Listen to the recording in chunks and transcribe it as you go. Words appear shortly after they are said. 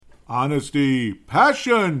Honesty,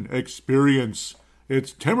 passion, experience.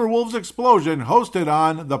 It's Timberwolves Explosion, hosted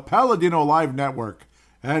on the Paladino Live Network.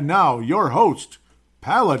 And now, your host,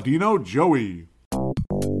 Paladino Joey.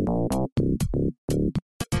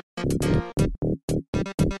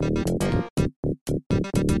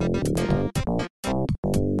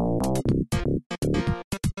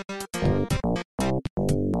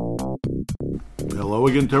 Hello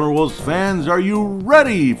again, Timberwolves fans. Are you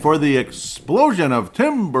ready for the explosion of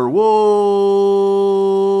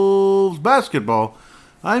Timberwolves basketball?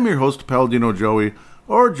 I'm your host, Paladino Joey,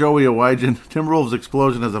 or Joey Awajan. Timberwolves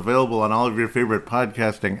Explosion is available on all of your favorite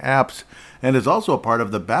podcasting apps and is also a part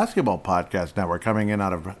of the Basketball Podcast Network coming in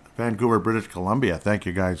out of Vancouver, British Columbia. Thank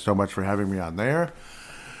you guys so much for having me on there.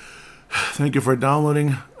 Thank you for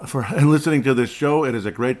downloading and listening to this show. It is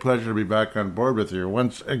a great pleasure to be back on board with you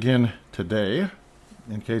once again today.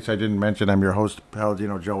 In case I didn't mention, I'm your host,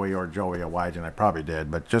 Paladino Joey, or Joey Awajan. I probably did,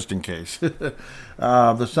 but just in case.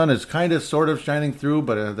 The sun is kind of sort of shining through,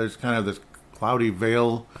 but there's kind of this cloudy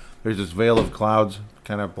veil. There's this veil of clouds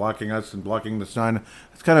kind of blocking us and blocking the sun.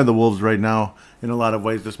 It's kind of the Wolves right now in a lot of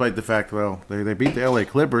ways, despite the fact, well, they beat the LA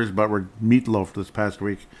Clippers, but were meatloafed this past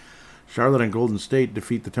week. Charlotte and Golden State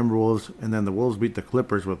defeat the Timberwolves, and then the Wolves beat the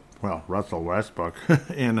Clippers with, well, Russell Westbrook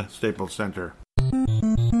in Staples Center.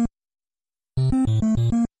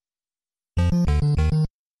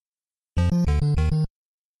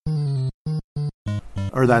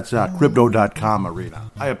 Or that's Crypto.com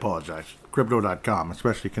arena. I apologize. Crypto.com,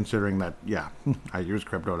 especially considering that, yeah, I use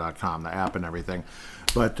Crypto.com, the app and everything.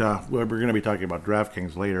 But we're going to be talking about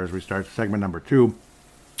DraftKings later as we start segment number 2.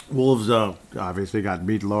 Wolves obviously got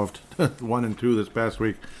meatloafed 1 and 2 this past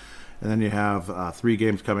week. And then you have 3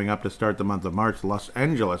 games coming up to start the month of March. Los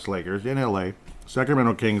Angeles Lakers in LA.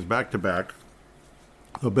 Sacramento Kings back-to-back.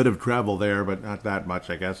 A bit of travel there, but not that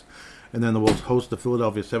much, I guess. And then the Wolves host the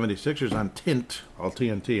Philadelphia 76ers on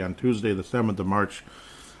TNT, on Tuesday, the 7th of March,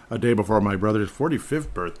 a day before my brother's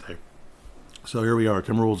 45th birthday. So here we are,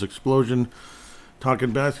 Timberwolves Explosion,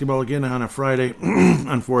 talking basketball again on a Friday.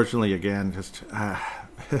 Unfortunately, again, just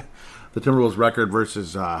the Timberwolves record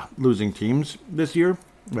versus losing teams this year.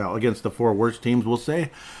 Well, against the 4 worst teams, we'll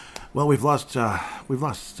say. Well, we've lost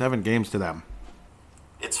 7 games to them.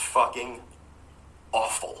 It's fucking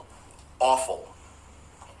awful. Awful.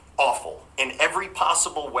 Awful. In every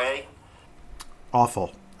possible way.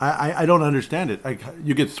 Awful. I don't understand it.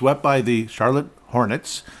 You get swept by the Charlotte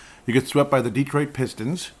Hornets. You get swept by the Detroit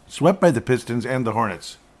Pistons. Swept by the Pistons and the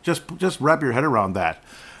Hornets. Just wrap your head around that.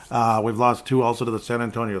 We've lost 2 also to the San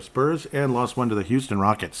Antonio Spurs and lost 1 to the Houston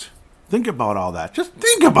Rockets. Think about all that. Just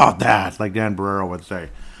think about that, like Dan Barrero would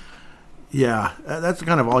say. Yeah, that's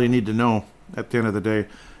kind of all you need to know at the end of the day.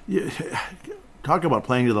 Talk about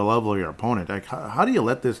playing to the level of your opponent. Like, how do you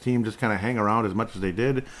let this team just kind of hang around as much as they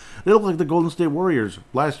did? They look like the Golden State Warriors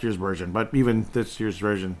last year's version, but even this year's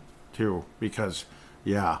version too, because,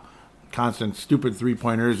 yeah, constant stupid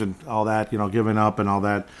three-pointers and all that, giving up and all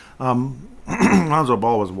that. Lonzo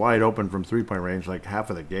Ball was wide open from three-point range like half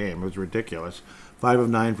of the game. It was ridiculous. 5 of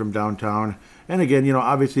 9 from downtown. And again,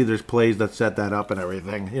 obviously there's plays that set that up and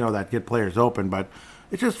everything, that get players open, but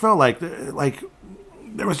it just felt like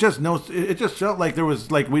there was just no. It just felt like there was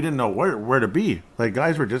we didn't know where to be. Like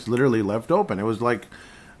guys were just literally left open. It was like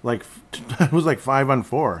it was like 5 on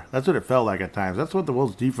 4. That's what it felt like at times. That's what the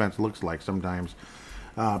Wolves defense looks like sometimes,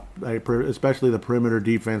 especially the perimeter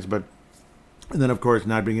defense. But and then of course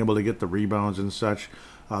not being able to get the rebounds and such.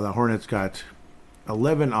 The Hornets got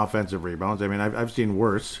 11 offensive rebounds. I mean I've seen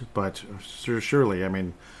worse, but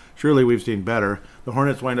surely we've seen better. The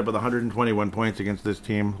Hornets wind up with 121 points against this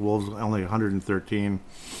team. Wolves only 113.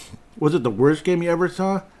 Was it the worst game you ever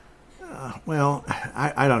saw? Well,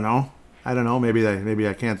 I don't know. I don't know. Maybe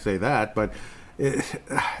I can't say that, but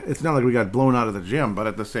it's not like we got blown out of the gym. But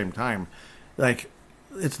at the same time,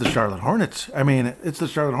 it's the Charlotte Hornets. I mean, it's the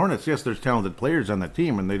Charlotte Hornets. Yes, there's talented players on the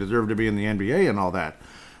team, and they deserve to be in the NBA and all that.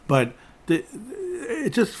 But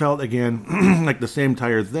it just felt, again, like the same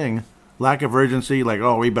tired thing. Lack of urgency,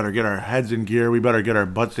 we better get our heads in gear, we better get our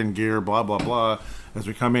butts in gear, blah, blah, blah. As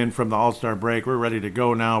we come in from the All-Star break, we're ready to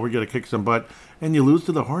go now, we're going to kick some butt. And you lose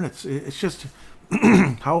to the Hornets. It's just,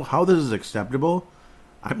 how this is acceptable,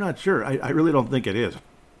 I'm not sure. I really don't think it is.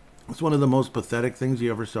 It's one of the most pathetic things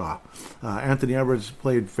you ever saw. Anthony Edwards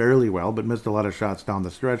played fairly well, but missed a lot of shots down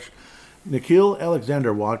the stretch. Nickeil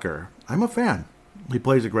Alexander-Walker, I'm a fan. He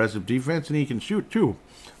plays aggressive defense, and he can shoot, too.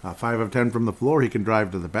 5 of 10 from the floor. He can drive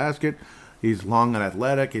to the basket. He's long and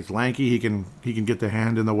athletic. He's lanky. He can get the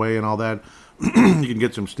hand in the way and all that. He can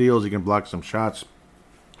get some steals. He can block some shots.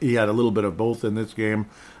 He had a little bit of both in this game.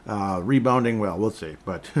 Rebounding, well, we'll see.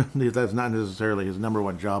 But that's not necessarily his number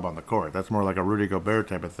one job on the court. That's more like a Rudy Gobert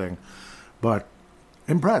type of thing. But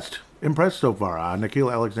impressed. Impressed so far.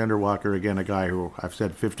 Nikhil Alexander-Walker, again, a guy who I've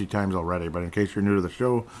said 50 times already. But in case you're new to the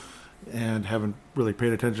show and haven't really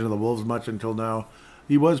paid attention to the Wolves much until now,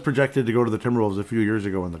 he was projected to go to the Timberwolves a few years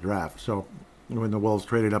ago in the draft. So when the Wolves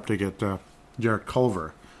traded up to get Jarrett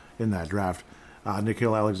Culver in that draft,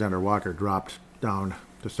 Nikhil Alexander-Walker dropped down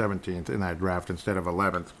to 17th in that draft instead of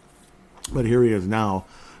 11th. But here he is now,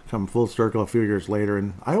 come full circle a few years later,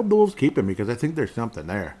 and I hope the Wolves keep him because I think there's something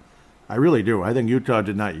there. I really do. I think Utah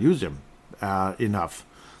did not use him enough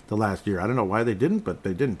the last year. I don't know why they didn't, but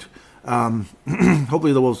they didn't.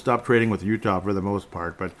 Hopefully the Wolves stop trading with Utah for the most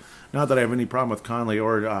part, but not that I have any problem with Conley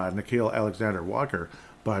or Nikhil Alexander-Walker,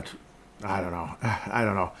 but I don't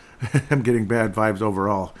know. I'm getting bad vibes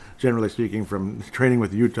overall, generally speaking, from training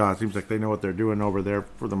with Utah. It seems like they know what they're doing over there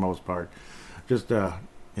for the most part. Just,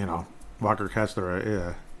 Walker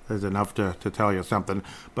Kessler is enough to tell you something.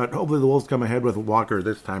 But hopefully the Wolves come ahead with Walker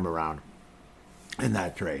this time around in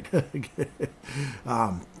that trade.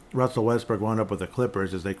 Russell Westbrook wound up with the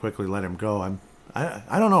Clippers as they quickly let him go.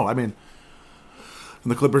 I don't know. I mean,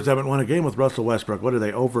 the Clippers haven't won a game with Russell Westbrook. What are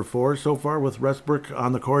they, 0-4 so far with Westbrook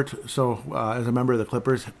on the court? So as a member of the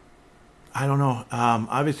Clippers, I don't know.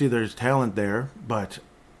 Obviously there's talent there, but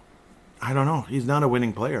I don't know. He's not a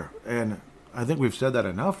winning player. And I think we've said that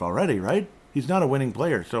enough already, right? He's not a winning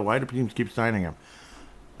player, so why do teams keep signing him?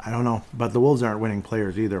 I don't know. But the Wolves aren't winning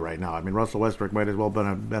players either right now. I mean, Russell Westbrook might as well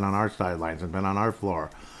have been on our sidelines and been on our floor.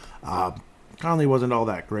 Conley wasn't all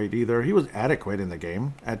that great either. He was adequate in the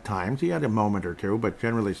game at times. He had a moment or two, but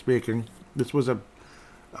generally speaking, this was a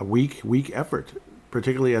weak effort,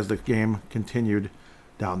 particularly as the game continued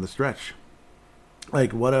down the stretch.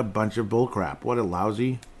 Like, what a bunch of bullcrap. What a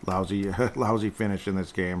lousy finish in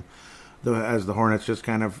this game. As the Hornets just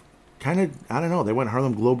kind of, I don't know, they went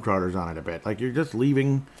Harlem Globetrotters on it a bit. Like, you're just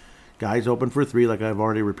leaving guys open for three, like I've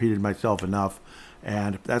already repeated myself enough.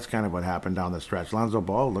 And that's kind of what happened down the stretch. Lonzo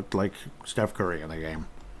Ball looked like Steph Curry in the game.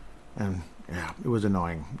 And, yeah, it was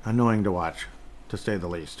annoying to watch, to say the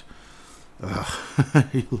least.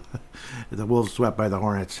 The Wolves swept by the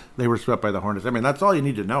Hornets. They were swept by the Hornets. I mean, that's all you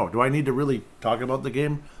need to know. Do I need to really talk about the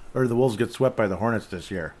game? Or did the Wolves get swept by the Hornets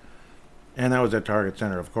this year? And that was at Target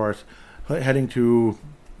Center, of course. Heading to,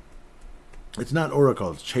 it's not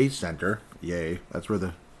Oracle, it's Chase Center. Yay. That's where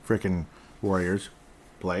the frickin' Warriors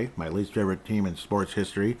play. My least favorite team in sports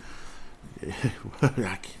history.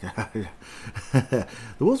 The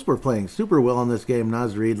Wolves were playing super well in this game.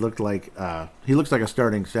 Naz Reid looked like he looks like a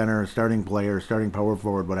starting center, a starting player, starting power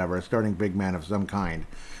forward, whatever, a starting big man of some kind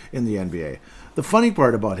in the NBA. The funny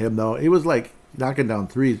part about him, though, he was like knocking down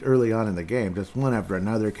threes early on in the game, just one after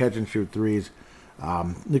another, catch and shoot threes.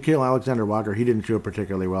 Nikhil Alexander-Walker, he didn't shoot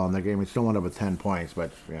particularly well in the game. He still wound up with 10 points,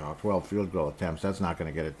 but 12 field goal attempts, that's not going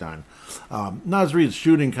to get it done. Naz Reid's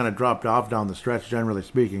shooting kind of dropped off down the stretch, generally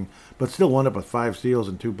speaking, but still wound up with 5 steals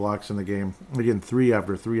and 2 blocks in the game. Again, 3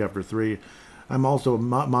 after 3 after 3. I'm also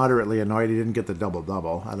moderately annoyed he didn't get the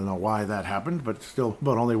double-double. I don't know why that happened, but still,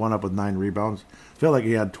 but only wound up with 9 rebounds. Felt like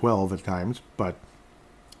he had 12 at times, but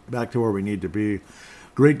back to where we need to be.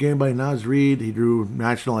 Great game by Naz Reid. He drew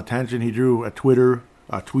national attention. He drew a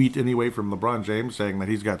tweet anyway from LeBron James saying that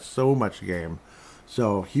he's got so much game.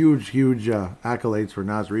 So huge accolades for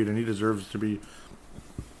Naz Reid, and he deserves to be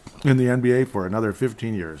in the NBA for another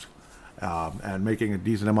 15 years and making a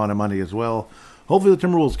decent amount of money as well. Hopefully the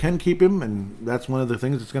Timberwolves can keep him, and that's one of the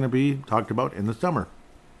things that's going to be talked about in the summer.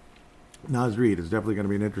 Naz Reid is definitely going to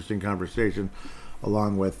be an interesting conversation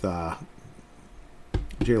along with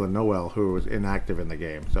Jalen Noel, who was inactive in the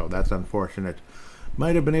game, so that's unfortunate.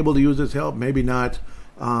 Might have been able to use his help, maybe not.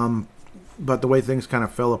 But the way things kind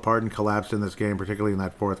of fell apart and collapsed in this game, particularly in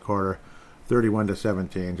that fourth quarter,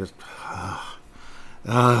 31-17, just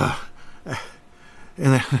and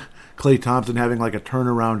then Klay Thompson having like a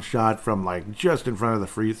turnaround shot from like just in front of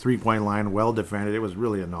the three-point line, well defended. It was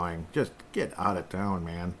really annoying. Just get out of town,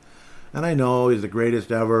 man. And I know he's the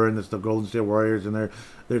greatest ever, and it's the Golden State Warriors, and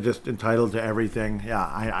they're just entitled to everything. Yeah,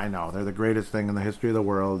 I know. They're the greatest thing in the history of the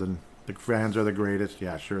world, and the fans are the greatest.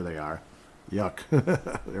 Yeah, sure they are. Yuck.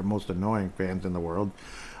 They're most annoying fans in the world.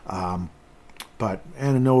 But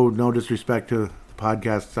no disrespect to the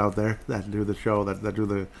podcasts out there that do the show,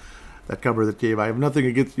 that cover the team. I have nothing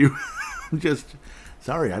against you. I'm just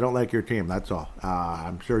sorry, I don't like your team. That's all.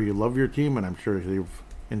 I'm sure you love your team, and I'm sure you've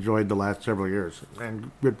enjoyed the last several years, and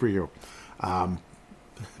good for you.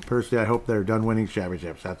 Personally, I hope they're done winning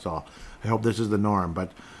championships. That's all. I hope this is the norm,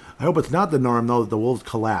 but I hope it's not the norm, though, that the Wolves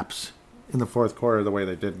collapse in the fourth quarter the way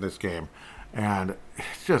they did in this game. And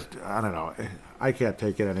it's just, I don't know. I can't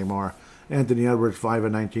take it anymore. Anthony Edwards, 5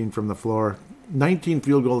 of 19 from the floor. 19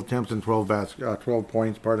 field goal attempts and 12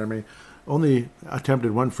 points, pardon me. Only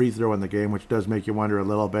attempted one free throw in the game, which does make you wonder a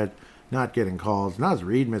little bit. Not getting calls. Naz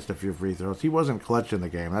Reid missed a few free throws. He wasn't clutch in the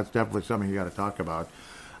game. That's definitely something you got to talk about.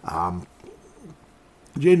 Jaden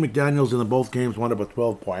McDaniels in the both games wound up with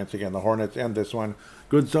 12 points. Again, the Hornets and this one.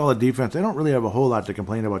 Good, solid defense. I don't really have a whole lot to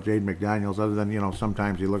complain about Jaden McDaniels other than,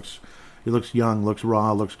 sometimes he looks young, looks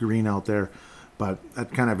raw, looks green out there. But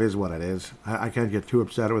that kind of is what it is. I can't get too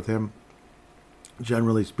upset with him,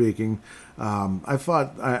 generally speaking. I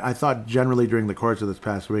thought generally during the course of this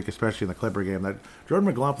past week, especially in the Clipper game, that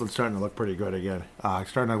Jordan McLaughlin's starting to look pretty good again.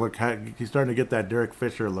 He's starting to get that Derek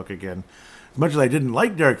Fisher look again. As much as I didn't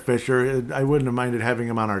like Derek Fisher, I wouldn't have minded having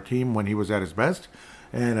him on our team when he was at his best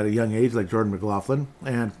and at a young age like Jordan McLaughlin.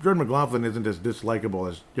 And Jordan McLaughlin isn't as dislikable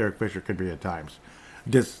as Derek Fisher could be at times.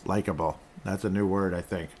 Dislikable. That's a new word, I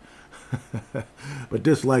think. But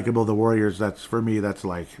dislikable, the Warriors, that's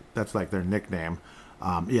like their nickname.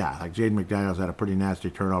 Like Jaden McDaniels had a pretty nasty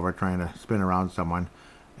turnover trying to spin around someone.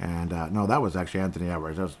 And no, that was actually Anthony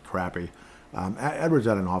Edwards. That was crappy. Edwards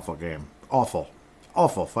had an awful game. Awful.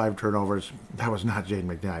 5 turnovers. That was not Jaden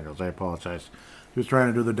McDaniels. I apologize. He was trying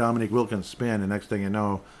to do the Dominique Wilkins spin, and next thing you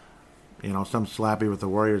know, some slappy with the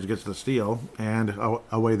Warriors gets the steal, and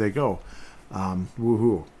away they go.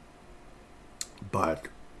 Woohoo. But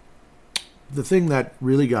the thing that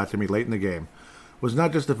really got to me late in the game was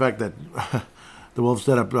not just the fact that the Wolves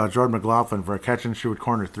set up Jordan McLaughlin for a catch-and-shoot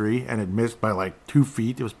corner 3, and it missed by like 2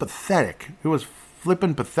 feet. It was pathetic. It was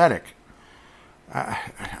flippin' pathetic.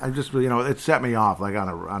 I just, it set me off like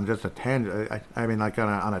on just a tangent. I mean, like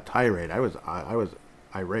on a tirade. I was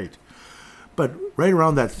irate. But right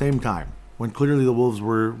around that same time, when clearly the Wolves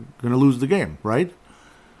were going to lose the game, right?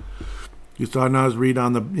 You saw Naz Reid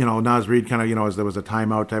on the, Naz Reid kind of, as there was a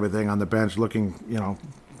timeout type of thing on the bench, looking,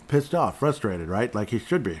 pissed off, frustrated, right? Like he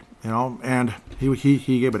should be, And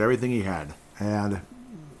he gave it everything he had, and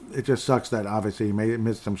it just sucks that obviously he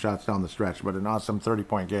missed some shots down the stretch, but an awesome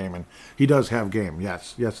 30-point game, and he does have game.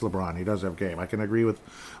 Yes, LeBron, he does have game. I can agree with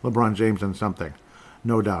LeBron James on something,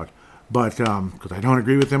 no doubt. But because I don't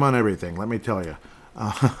agree with him on everything, let me tell you,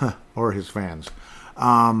 or his fans.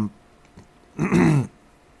 What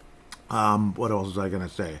else was I going to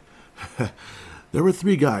say? There were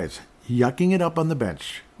 3 guys yucking it up on the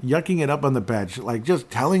bench, like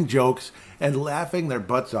just telling jokes and laughing their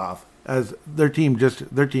butts off as their team just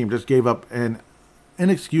gave up an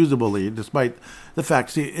inexcusable lead, despite the fact,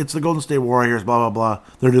 see, it's the Golden State Warriors, blah, blah, blah.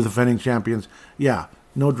 They're the defending champions. Yeah,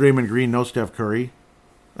 no Draymond Green, no Steph Curry.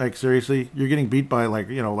 Like, seriously, you're getting beat by, like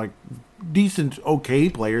decent, okay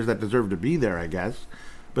players that deserve to be there, I guess.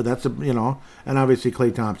 But that's, and obviously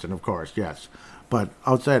Klay Thompson, of course, yes. But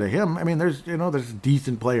outside of him, I mean, there's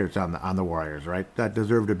decent players on the Warriors, right, that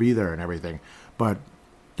deserve to be there and everything. But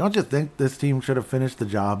don't you think this team should have finished the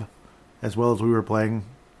job as well as we were playing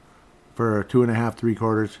for 2.5, 3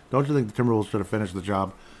 quarters? Don't you think the Timberwolves should have finished the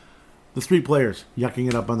job? The 3 players yucking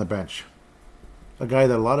it up on the bench. A guy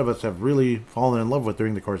that a lot of us have really fallen in love with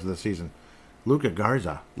during the course of the season. Luka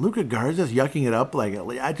Garza. Luka Garza's yucking it up, like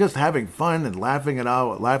just having fun and laughing it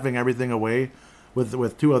out, laughing everything away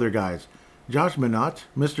with 2 other guys. Josh Minott,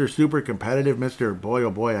 Mr. Super Competitive, Mr. Boy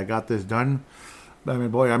oh boy, I got this done. I mean,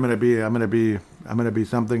 boy, I'm gonna be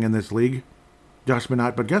something in this league. Josh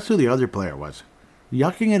Minott, but guess who the other player was?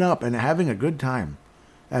 Yucking it up and having a good time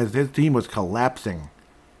as his team was collapsing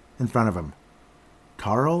in front of him.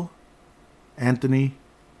 Karl Anthony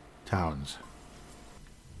Towns.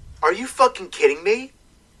 Are you fucking kidding me?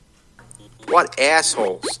 What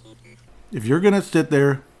assholes. If you're going to sit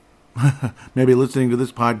there, maybe listening to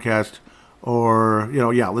this podcast, or,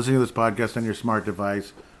 listening to this podcast on your smart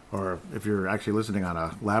device, or if you're actually listening on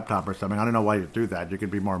a laptop or something, I don't know why you do that. You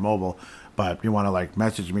could be more mobile, but you want to,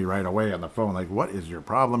 message me right away on the phone, what is your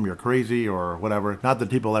problem? You're crazy, or whatever. Not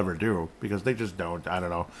that people ever do, because they just don't. I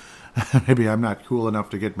don't know. Maybe I'm not cool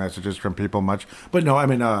enough to get messages from people much. But no, I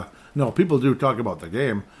mean, no, people do talk about the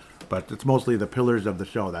game. But it's mostly the pillars of the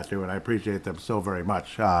show that do, and I appreciate them so very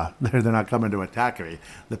much. They're not coming to attack me.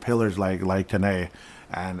 The pillars like Tanae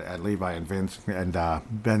and Levi and Vince and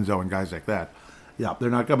Benzo and guys like that. Yeah, they're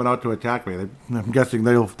not coming out to attack me. I'm guessing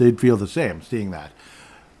they'd feel the same seeing that.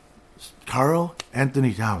 Karl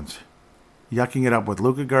Anthony Towns yucking it up with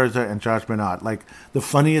Luka Garza and Josh Minott. Like the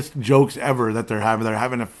funniest jokes ever that they're having. They're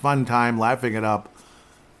having a fun time laughing it up.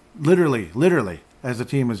 Literally. as the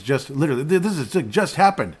team has just literally, this has just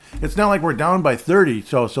happened. It's not like we're down by 30,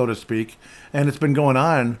 so to speak, and it's been going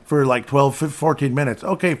on for like 12, 15, 14 minutes.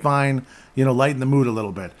 Okay, fine, lighten the mood a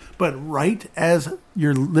little bit. But right as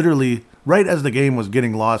the game was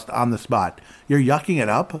getting lost on the spot, you're yucking it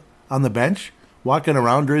up on the bench, walking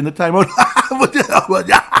around during the timeout.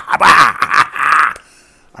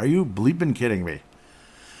 Are you bleeping kidding me?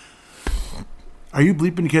 Are you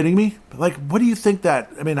bleeping kidding me? Like, what do you think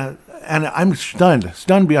that, and I'm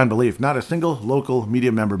stunned beyond belief. Not a single local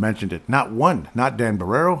media member mentioned it. Not one. Not Dan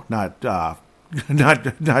Barrero, not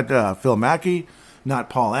Phil Mackey, not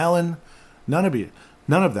Paul Allen. None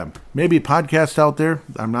of them. Maybe podcasts out there,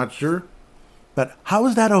 I'm not sure. But how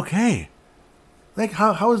is that okay? Like,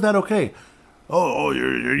 how is that okay? Oh,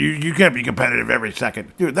 you can't be competitive every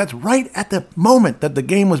second. Dude, that's right at the moment that the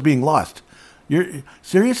game was being lost.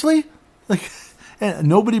 Seriously? Like, and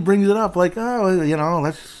nobody brings it up. Like,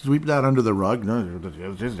 let's sweep that under the rug. No,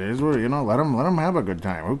 it just is, let them have a good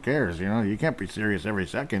time. Who cares? You can't be serious every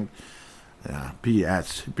second.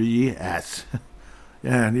 BS.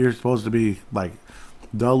 And you're supposed to be like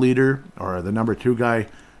the leader or the number 2 guy.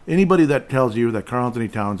 Anybody that tells you that Karl-Anthony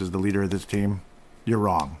Towns is the leader of this team, you're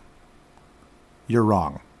wrong. You're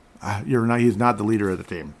wrong. He's not the leader of the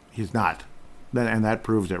team. He's not. And that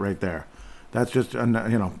proves it right there. That's just,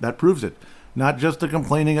 that proves it. Not just the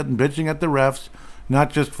complaining and bitching at the refs,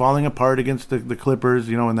 not just falling apart against the Clippers,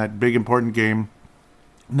 in that big important game,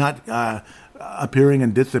 not appearing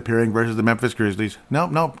and disappearing versus the Memphis Grizzlies.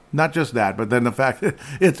 No, not just that, but then the fact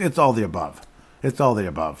it's all the above. It's all the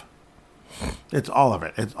above. It's all of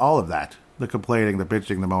it. It's all of that. The complaining, the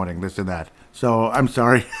bitching, the moaning, this and that. So I'm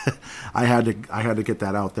sorry. I had to get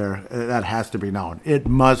that out there. That has to be known. It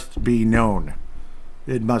must be known.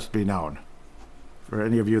 It must be known. For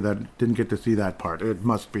any of you that didn't get to see that part, it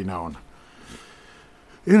must be known.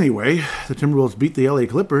 Anyway, the Timberwolves beat the LA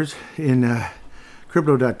Clippers in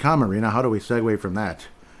Crypto.com arena. How do we segue from that?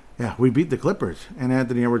 Yeah, we beat the Clippers, and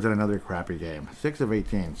Anthony Edwards had another crappy game. 6 of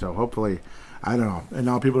 18, so hopefully, I don't know. And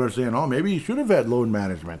now people are saying, oh, maybe he should have had load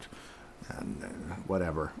management. And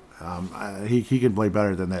whatever. He can play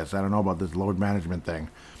better than this. I don't know about this load management thing.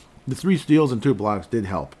 The 3 steals and 2 blocks did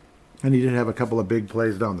help. And he did have a couple of big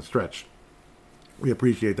plays down the stretch. We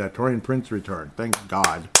appreciate that. Taurean Prince return. Thank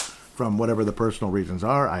God. From whatever the personal reasons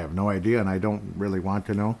are, I have no idea, and I don't really want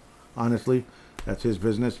to know, honestly. That's his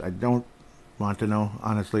business. I don't want to know,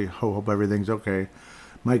 honestly. Hope everything's okay.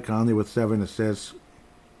 Mike Conley with 7 assists.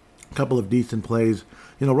 A couple of decent plays.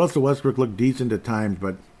 Russell Westbrook looked decent at times,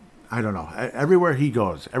 but I don't know. Everywhere he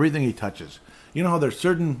goes, everything he touches. You know how there's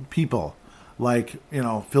certain people, like,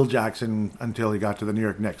 Phil Jackson until he got to the New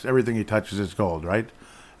York Knicks. Everything he touches is gold, right?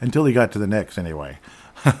 Until he got to the Knicks, anyway.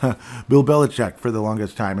 Bill Belichick for the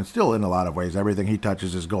longest time, and still in a lot of ways, everything he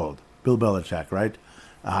touches is gold. Bill Belichick, right?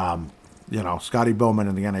 Scotty Bowman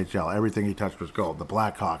in the NHL, everything he touched was gold. The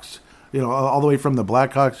Blackhawks, all the way from the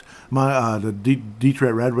Blackhawks, the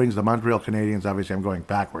Detroit Red Wings, the Montreal Canadiens. Obviously, I'm going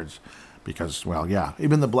backwards because, well, yeah,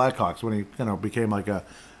 even the Blackhawks when he, became like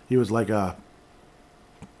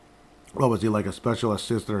what was he, like a special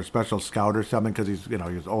assistant or a special scout or something? Because he's, he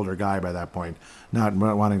was an older guy by that point, not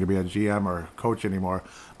wanting to be a GM or coach anymore.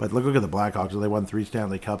 But look at the Blackhawks. They won 3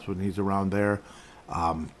 Stanley Cups when he's around there.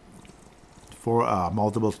 4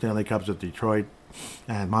 multiple Stanley Cups with Detroit,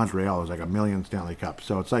 and Montreal was like 1 million Stanley Cups.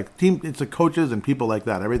 So it's like it's the coaches and people like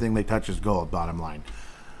that. Everything they touch is gold, bottom line.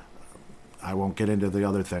 I won't get into the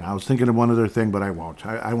other thing. I was thinking of one other thing, but I won't.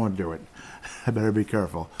 I won't do it. I better be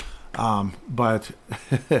careful. But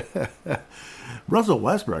Russell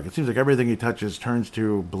Westbrook, it seems like everything he touches turns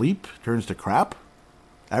to bleep, turns to crap.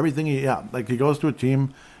 Everything he goes to a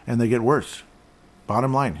team and they get worse.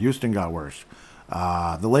 Bottom line, Houston got worse.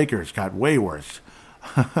 The Lakers got way worse.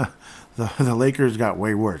 the Lakers got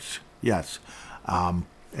way worse. Yes.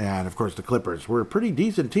 And of course the Clippers were a pretty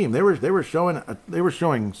decent team. They were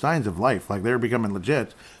showing signs of life, like they were becoming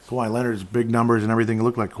legit. Kawhi Leonard's big numbers and everything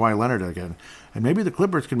looked like Kawhi Leonard again. And maybe the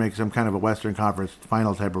Clippers can make some kind of a Western Conference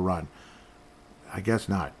final type of run. I guess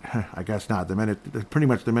not. I guess not. The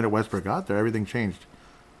minute Westbrook got there, everything changed.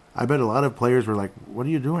 I bet a lot of players were like, "What are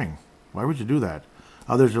you doing? Why would you do that?"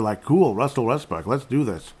 Others are like, "Cool, Russell Westbrook, let's do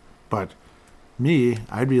this." But me,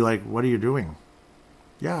 I'd be like, "What are you doing?"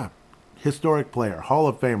 Yeah, historic player, Hall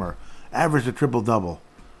of Famer, averaged a triple-double.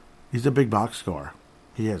 He's a big box scorer.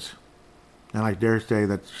 He is. And I dare say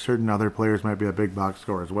that certain other players might be a big box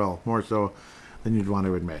scorer as well, more so than you'd want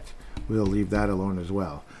to admit. We'll leave that alone as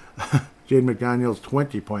well. Jaden McDaniels,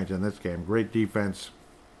 20 points in this game. Great defense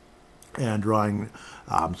and drawing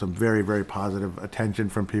some very, very positive attention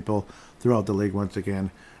from people throughout the league once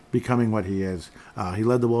again. becoming what he is. He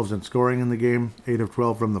led the Wolves in scoring in the game, 8 of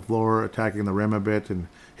 12 from the floor, attacking the rim a bit and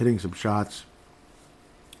hitting some shots.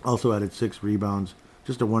 Also added 6 rebounds.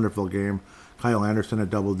 Just a wonderful game. Kyle Anderson a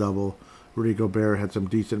double-double. Rudy Gobert had some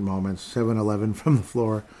decent moments, 7-11 from the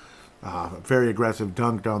floor. Very aggressive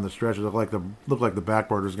dunk down the stretch. It looked like the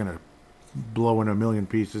backboard was going to blow in a million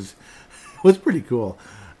pieces. It was pretty cool.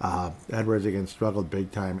 Edwards again struggled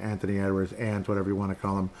big time. Anthony Edwards, Ant, whatever you want to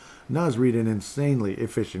call him. Naz Reid, an insanely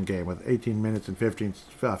efficient game with 18 minutes and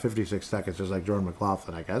 56 seconds, just like Jordan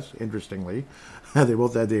McLaughlin, I guess. Interestingly, they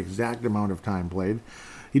both had the exact amount of time played.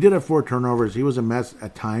 He did have 4 turnovers. He was a mess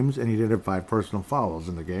at times, and he did have 5 personal fouls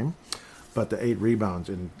in the game. But the 8 rebounds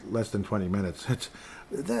in less than 20 minutes.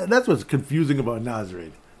 That's what's confusing about Naz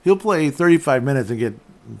Reid. He'll play 35 minutes and get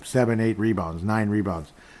 7, 8 rebounds, 9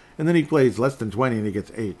 rebounds. And then he plays less than 20 and he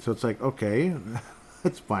gets 8. So it's like, okay,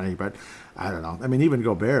 that's funny, but I don't know. I mean, even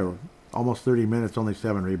Gobert, almost 30 minutes, only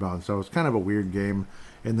 7 rebounds. So it's kind of a weird game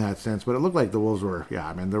in that sense. But it looked like the Wolves were,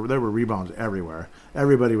 there were rebounds everywhere.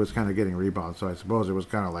 Everybody was kind of getting rebounds. So I suppose it was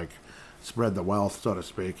kind of like spread the wealth, so to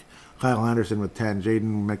speak. Kyle Anderson with 10.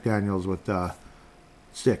 Jaden McDaniels with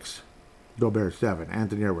 6. Gobert 7.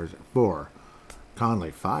 Anthony Edwards 4.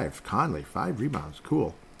 Conley 5. 5 rebounds.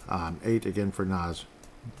 Cool. 8 again for Naz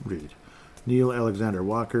Reid. Neil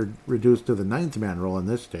Alexander-Walker reduced to the 9th man role in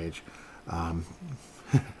this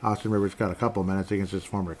Austin Rivers got a couple minutes against his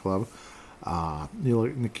former club.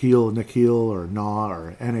 Nikhil or Naw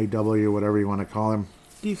or NAW, whatever you want to call him.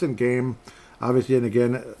 Decent game. Obviously, and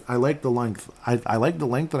again, I like the length. I like the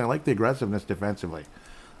length and I like the aggressiveness defensively.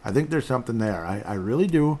 I think there's something there. I really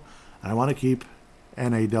do. And I want to keep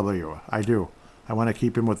NAW. I do. I want to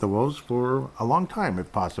keep him with the Wolves for a long time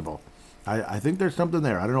if possible. I think there's something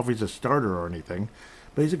there. I don't know if he's a starter or anything,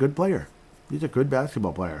 but he's a good player. He's a good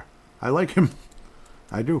basketball player. I like him.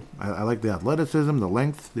 I do. I like the athleticism, the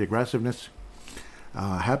length, the aggressiveness.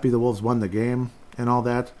 Happy the Wolves won the game and all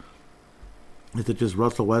that. Is it just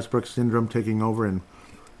Russell Westbrook syndrome taking over in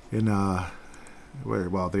the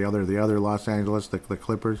other Los Angeles, the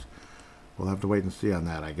Clippers? We'll have to wait and see on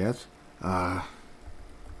that, I guess.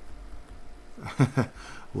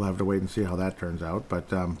 We'll have to wait and see how that turns out, but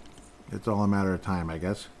it's all a matter of time, I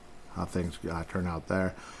guess, how things turn out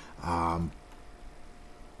there.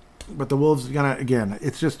 But the Wolves, again,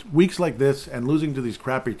 it's just weeks like this and losing to these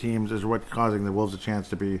crappy teams is what's causing the Wolves a chance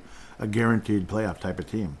to be a guaranteed playoff type of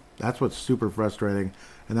team. That's what's super frustrating,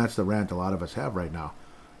 and that's the rant a lot of us have right now.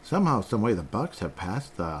 Somehow, some way, the Bucks have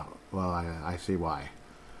passed the. Well, I see why.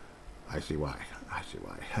 I see why.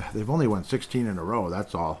 They've only won 16 in a row.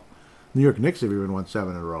 That's all. New York Knicks have even won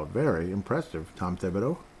 7 in a row. Very impressive. Tom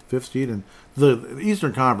Thibodeau, 5th seed, and the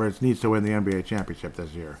Eastern Conference needs to win the NBA championship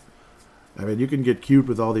this year. I mean, you can get cute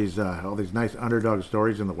with all these nice underdog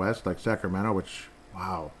stories in the West, like Sacramento, which,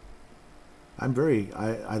 wow. I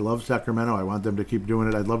love Sacramento. I want them to keep doing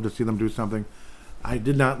it. I'd love to see them do something. I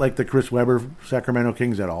did not like the Chris Webber Sacramento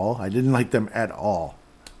Kings at all. I didn't like them at all.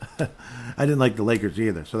 I didn't like the Lakers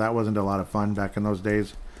either, so that wasn't a lot of fun back in those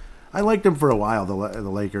days. I liked them for a while, the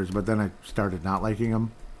Lakers, but then I started not liking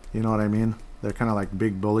them. You know what I mean? They're kind of like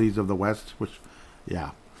big bullies of the West, which,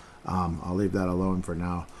 yeah. I'll leave that alone for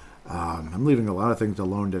now. I'm leaving a lot of things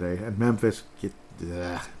alone today. And Memphis,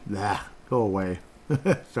 go away.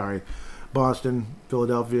 Sorry. Boston,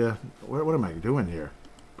 Philadelphia. What am I doing here?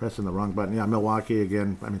 Pressing the wrong button. Yeah, Milwaukee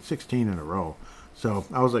again. 16 in a row. So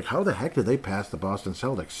I was like, how the heck did they pass the Boston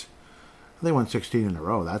Celtics? They won 16 in a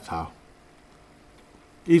row. That's how.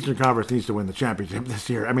 Eastern Conference needs to win the championship this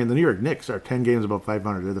year. The New York Knicks are 10 games above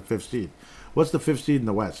 500. They're the 5th seed. What's the 5th seed in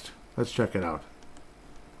the West? Let's check it out.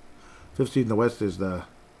 5th seed in the West is the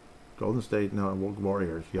Golden State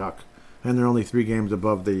Warriors. Yuck. And they're only 3 games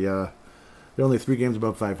above they're only 3 games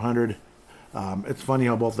above 500. It's funny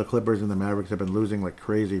how both the Clippers and the Mavericks have been losing like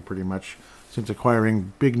crazy pretty much since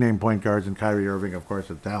acquiring big-name point guards and Kyrie Irving, of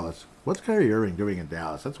course, at Dallas. What's Kyrie Irving doing in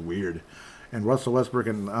Dallas? That's weird. And Russell Westbrook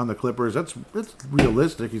on the Clippers, it's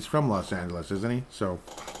realistic. He's from Los Angeles, isn't he? So,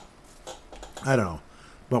 I don't know.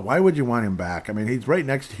 But why would you want him back? He's right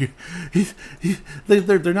next to you.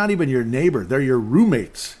 They're not even your neighbor. They're your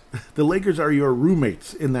roommates. The Lakers are your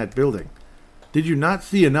roommates in that building. Did you not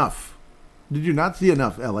see enough? Did you not see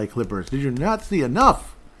enough, LA Clippers? Did you not see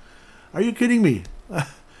enough? Are you kidding me?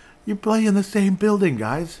 You play in the same building,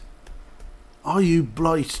 guys. Oh, you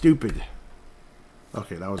bloody stupid.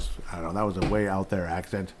 Okay, that was a way out there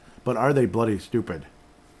accent. But are they bloody stupid?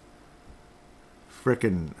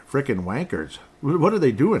 Frickin' wankers. What are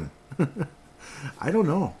they doing? I don't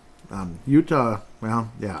know. Utah,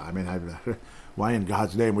 well, yeah, why in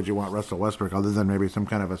God's name would you want Russell Westbrook other than maybe some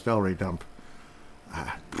kind of a salary dump?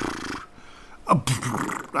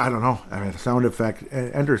 I don't know. I mean, sound effect,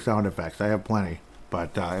 enter sound effects. I have plenty,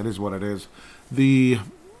 but it is what it is. The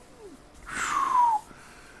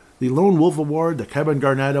Lone Wolf Award, the Kevin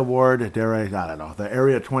Garnett Award, I don't know, the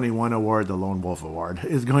Area 21 Award, the Lone Wolf Award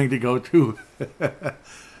is going to go to.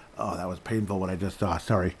 Oh, that was painful what I just saw.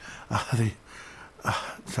 Sorry. The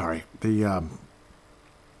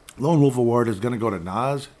Lone Wolf Award is going to go to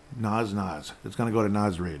Nas. It's going to go to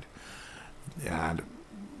Nas Reed. And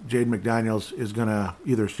Jade McDaniels is going to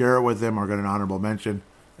either share it with him or get an honorable mention.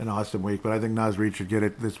 An awesome week. But I think Nas Reed should get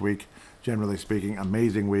it this week, generally speaking.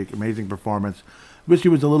 Amazing week, amazing performance. Wish he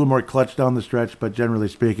was a little more clutch down the stretch, but generally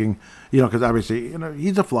speaking, because obviously,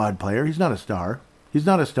 he's a flawed player. He's not a star. He's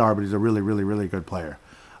not a star, but he's a really, really, really good player.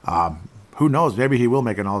 Who knows? Maybe he will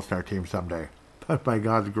make an all-star team someday. But by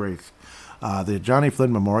God's grace. The Johnny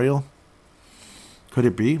Flynn Memorial. Could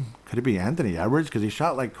it be Anthony Edwards? Because he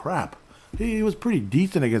shot like crap. He was pretty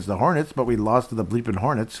decent against the Hornets, but we lost to the bleeping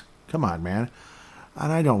Hornets. Come on, man.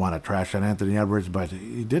 And I don't want to trash on Anthony Edwards, but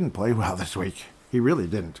he didn't play well this week. He really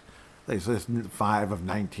didn't. They said 5 of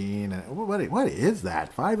 19. What is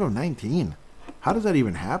that? 5 of 19? How does that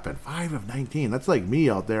even happen? 5 of 19. That's like me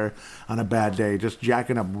out there on a bad day, just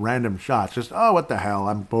jacking up random shots. Just, what the hell?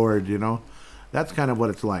 I'm bored, That's kind of what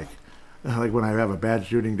it's like. Like when I have a bad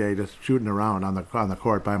shooting day, just shooting around on the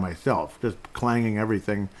court by myself, just clanging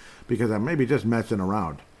everything because I'm maybe just messing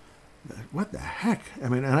around. What the heck? I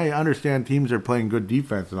mean, and I understand teams are playing good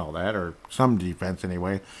defense and all that, or some defense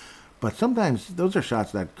anyway, but sometimes those are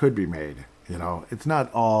shots that could be made. It's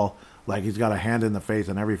not all like he's got a hand in the face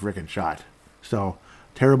on every freaking shot. So,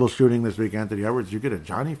 terrible shooting this week, Anthony Edwards. You get a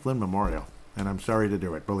Johnny Flynn Memorial, and I'm sorry to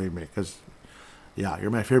do it, believe me, because, you're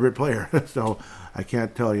my favorite player, so I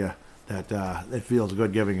can't tell you that it feels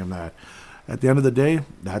good giving him that. At the end of the day,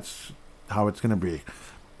 that's how it's going to be.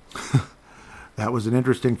 That was an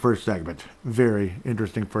interesting first segment. Very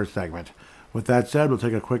interesting first segment. With that said, we'll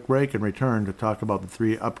take a quick break and return to talk about the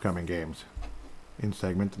 3 upcoming games in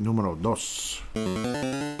segment numero dos.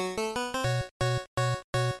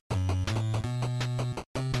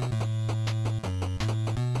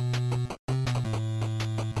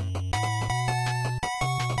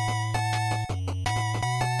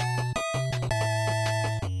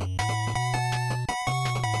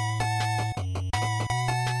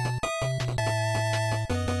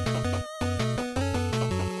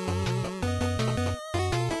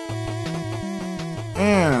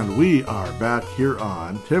 And we are back here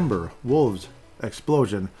on Timber Wolves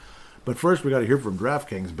Explosion. But first, we got to hear from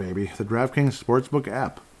DraftKings, baby. The DraftKings Sportsbook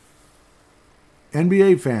app.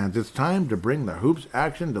 NBA fans, it's time to bring the hoops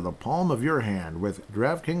action to the palm of your hand with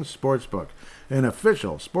DraftKings Sportsbook, an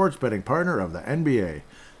official sports betting partner of the NBA.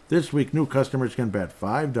 This week, new customers can bet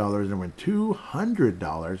 $5 and win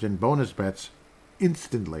 $200 in bonus bets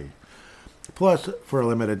instantly. Plus, for a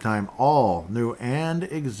limited time, all new and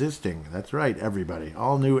existing, that's right, everybody,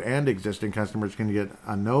 all new and existing customers can get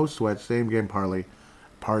a no-sweat same-game parlay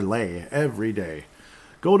every day.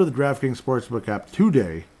 Go to the DraftKings Sportsbook app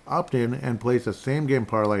today, opt in, and place a same-game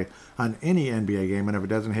parlay on any NBA game, and if it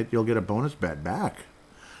doesn't hit, you'll get a bonus bet back.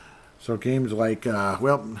 So games like,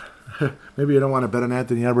 maybe you don't want to bet on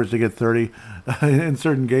Anthony Edwards to get 30 in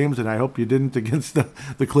certain games, and I hope you didn't against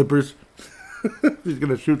the Clippers. He's going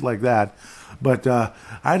to shoot like that. But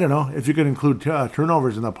I don't know. If you could include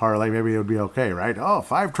turnovers in the parlay, maybe it would be okay, right?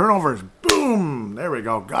 5 turnovers. Boom. There we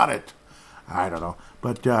go. Got it. I don't know.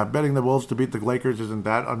 But betting the Wolves to beat the Lakers isn't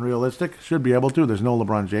that unrealistic. Should be able to. There's no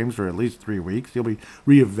LeBron James for at least 3 weeks. He'll be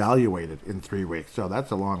reevaluated in 3 weeks. So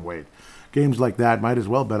that's a long wait. Games like that, might as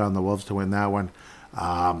well bet on the Wolves to win that one.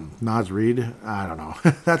 Nas Reed, I don't know.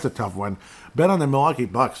 That's a tough one. Bet on the Milwaukee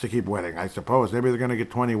Bucks to keep winning, I suppose. Maybe they're going to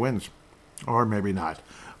get 20 wins. Or maybe not.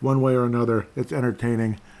 One way or another, it's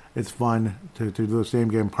entertaining. It's fun to do the same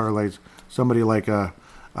game parlays. Somebody like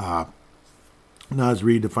Nas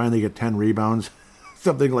Reed to finally get 10 rebounds.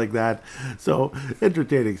 Something like that. So,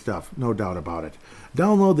 entertaining stuff. No doubt about it.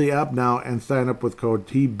 Download the app now and sign up with code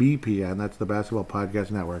TBPN. That's the Basketball Podcast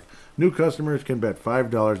Network. New customers can bet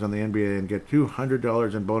 $5 on the NBA and get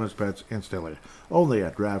 $200 in bonus bets instantly. Only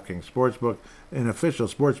at DraftKings Sportsbook, an official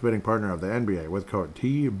sports betting partner of the NBA, with code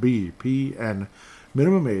TBPN.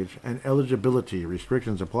 Minimum age and eligibility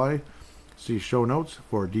restrictions apply. See show notes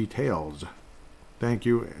for details. Thank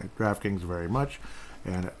you, DraftKings, very much.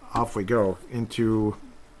 And off we go into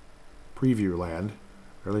preview land,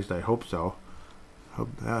 or at least I hope so.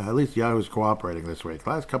 At least Yahoo's cooperating this week.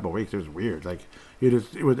 Last couple of weeks it was weird. Like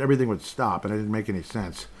everything would stop, and it didn't make any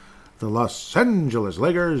sense. The Los Angeles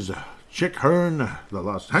Lakers, Chick Hearn, the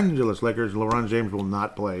Los Angeles Lakers. LeBron James will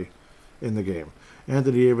not play in the game.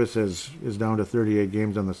 Anthony Davis is down to 38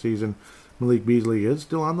 games on the season. Malik Beasley is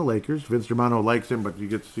still on the Lakers. Vince Germano likes him, but he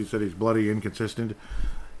said he's bloody inconsistent.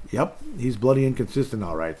 Yep, he's bloody inconsistent,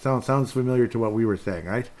 all right. Sounds familiar to what we were saying,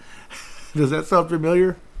 right? Does that sound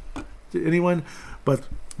familiar to anyone? But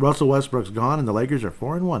Russell Westbrook's gone, and the Lakers are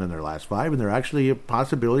 4-1 in their last 5, and they're actually a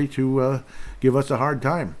possibility to give us a hard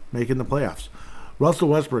time making the playoffs. Russell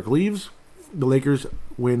Westbrook leaves, the Lakers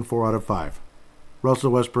win 4 out of 5.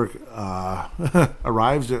 Russell Westbrook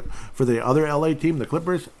arrives for the other LA team, the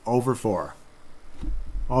Clippers, 0-4.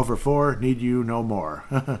 0-4, need you no more.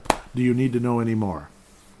 Do you need to know any more?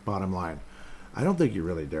 Bottom line. I don't think you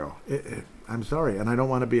really do. I'm sorry, and I don't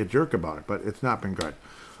want to be a jerk about it, but it's not been good.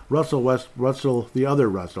 the other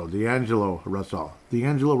Russell, D'Angelo Russell.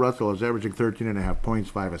 D'Angelo Russell is averaging 13.5 points,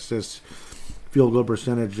 5 assists. Field goal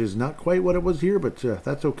percentage is not quite what it was here, but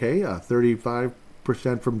that's okay. 35%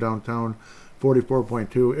 from downtown,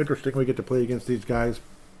 44.2. Interesting, we get to play against these guys.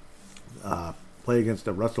 Play against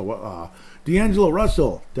the D'Angelo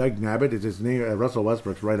Russell. Dag Nabbit is his name. Russell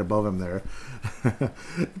Westbrook's right above him there.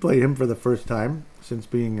 Play him for the first time since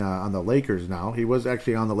being on the Lakers now. He was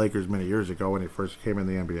actually on the Lakers many years ago when he first came in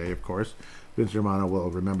the NBA, of course. Vince Germano will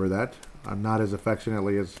remember that. Not as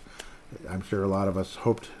affectionately as I'm sure a lot of us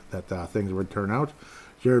hoped that things would turn out.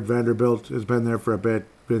 Jared Vanderbilt has been there for a bit.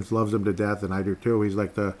 Vince loves him to death, and I do too. Is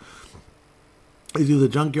he the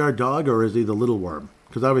junkyard dog or is he the little worm?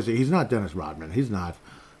 Because obviously he's not Dennis Rodman. He's not.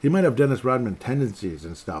 He might have Dennis Rodman tendencies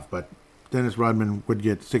and stuff, but Dennis Rodman would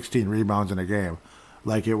get 16 rebounds in a game.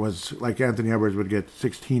 Like Anthony Edwards would get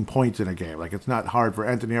 16 points in a game. Like, it's not hard for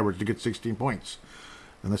Anthony Edwards to get 16 points.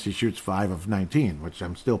 Unless he shoots 5 of 19, which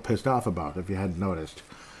I'm still pissed off about if you hadn't noticed.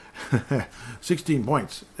 16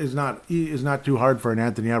 points is not too hard for an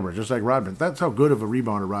Anthony Edwards, just like Rodman. That's how good of a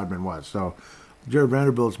rebounder Rodman was. So Jared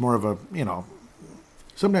Vanderbilt's more of a,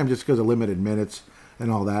 sometimes just because of limited minutes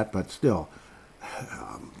and all that, but still,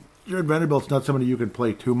 Jared Vanderbilt's not somebody you can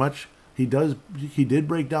play too much. He did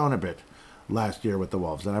break down a bit last year with the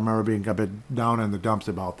Wolves, and I remember being a bit down in the dumps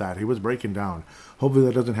about that. He was breaking down. Hopefully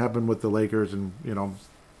that doesn't happen with the Lakers, and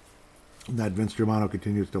that Vince Germano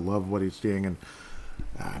continues to love what he's seeing. And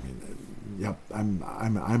yep,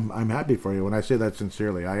 I'm happy for you when I say that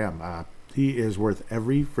sincerely. I am. He is worth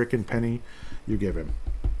every frickin' penny you give him.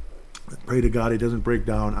 Pray to God he doesn't break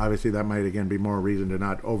down. Obviously, that might again be more reason to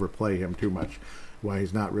not overplay him too much. Why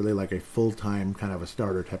he's not really like a full-time kind of a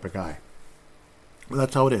starter type of guy. Well,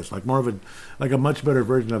 that's how it is. Like a much better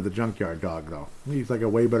version of the junkyard dog, though. He's like a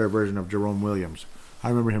way better version of Jerome Williams. I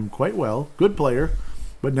remember him quite well. Good player,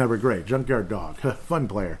 but never great. Junkyard dog, fun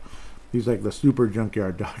player. He's like the super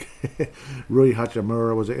junkyard dog. Rui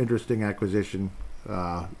Hachimura was an interesting acquisition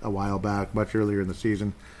a while back, much earlier in the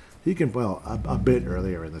season. He can, a bit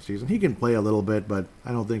earlier in the season. He can play a little bit, but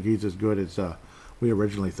I don't think he's as good as we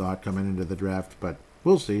originally thought coming into the draft. But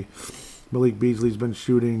we'll see. Malik Beasley's been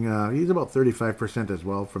shooting. He's about 35% as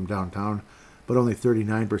well from downtown, but only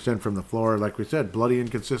 39% from the floor. Like we said, bloody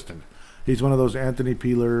inconsistent. He's one of those Anthony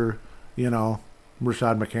Peeler, Rashad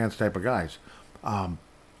McCants type of guys.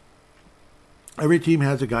 Every team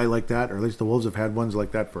has a guy like that, or at least the Wolves have had ones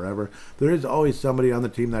like that forever. There is always somebody on the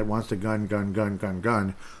team that wants to gun,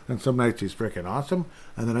 and some nights he's freaking awesome,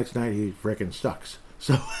 and the next night he freaking sucks.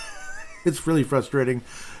 So it's really frustrating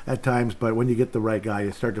at times, but when you get the right guy,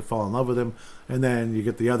 you start to fall in love with him, and then you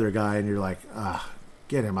get the other guy, and you're like,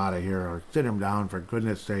 get him out of here, or sit him down, for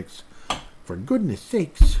goodness sakes. For goodness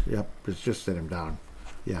sakes. Yep, it's just sit him down.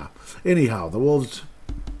 Yeah. Anyhow, the Wolves...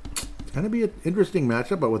 It's going to be an interesting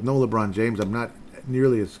matchup, but with no LeBron James, I'm not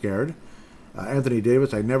nearly as scared. Anthony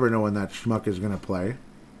Davis, I never know when that schmuck is going to play.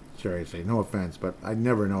 Seriously, no offense, but I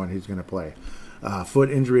never know when he's going to play.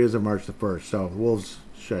 Foot injury as of March the 1st, so the Wolves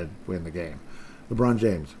should win the game. LeBron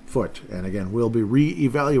James, foot, and again, will be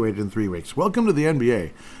re-evaluated in 3 weeks. Welcome to the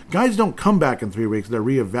NBA. Guys don't come back in 3 weeks, they're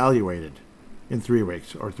re-evaluated in 3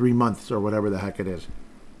 weeks, or 3 months, or whatever the heck it is.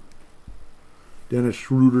 Dennis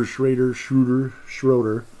Schroeder,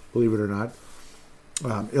 believe it or not,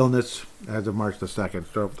 illness as of March the 2nd.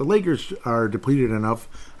 So if the Lakers are depleted enough,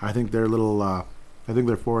 I think their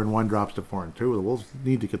 4-1 drops to 4-2. The Wolves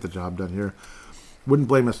need to get the job done here. Wouldn't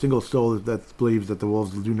blame a single soul that believes that the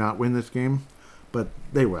Wolves do not win this game, but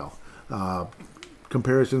they will.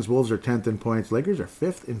 Comparisons, Wolves are 10th in points. Lakers are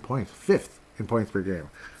 5th in points. 5th in points per game.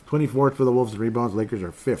 24th for the Wolves in rebounds. Lakers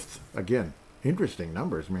are 5th. Again, interesting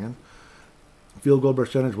numbers, man. Field goal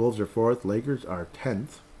percentage, Wolves are 4th. Lakers are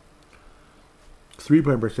 10th.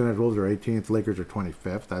 3-point percentage, Wolves are 18th. Lakers are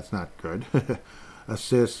 25th. That's not good.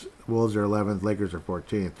 Assists, Wolves are 11th. Lakers are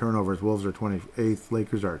 14th. Turnovers, Wolves are 28th.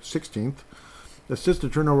 Lakers are 16th. Assist to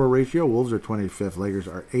turnover ratio, Wolves are 25th. Lakers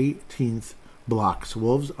are 18th. Blocks,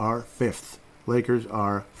 Wolves are 5th. Lakers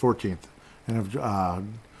are 14th. And if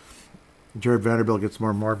Jared Vanderbilt gets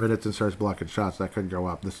more minutes and starts blocking shots, that could go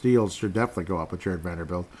up. The steals should definitely go up with Jared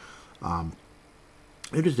Vanderbilt.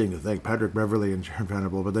 Interesting to think, Patrick Beverly and Jared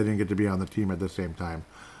Vanderbilt, but they didn't get to be on the team at the same time.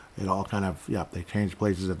 It all kind of, they changed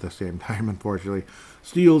places at the same time, unfortunately.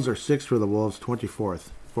 Steals are 6th for the Wolves, 24th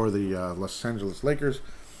for the Los Angeles Lakers.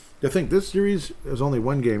 I think this series is only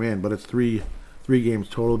one game in, but it's three games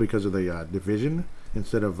total because of the division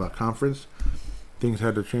instead of conference. Things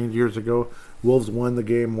had to change years ago. Wolves won the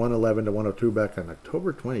game 111-102 back on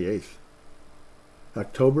October 28th.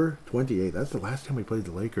 October 28th. That's the last time we played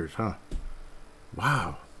the Lakers, huh?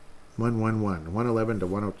 Wow. 1-1-1.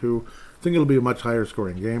 111-102. I think it'll be a much higher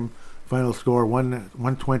scoring game. Final score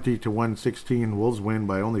 120-116. Wolves win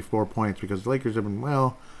by only 4 points because the Lakers have been,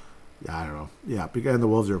 I don't know. Yeah, and the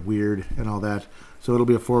Wolves are weird and all that. So it'll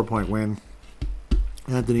be a 4-point win.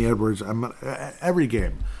 Anthony Edwards, every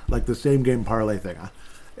game, like the same game parlay thing.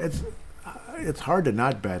 It's hard to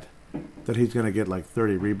not bet that he's going to get like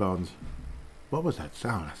 30 rebounds. What was that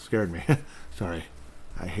sound? It scared me. Sorry.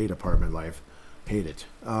 I hate apartment life. Hate it.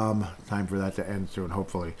 Time for that to end soon,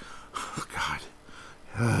 hopefully. Oh, God.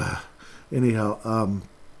 Anyhow,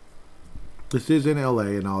 this is in LA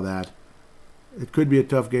and all that. It could be a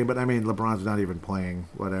tough game, but I mean, LeBron's not even playing.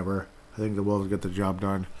 Whatever. I think the Wolves get the job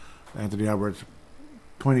done. Anthony Edwards,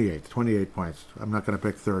 28 points. I'm not going to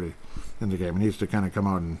pick 30 in the game. He needs to kind of come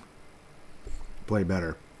out and play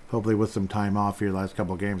better. Hopefully with some time off here last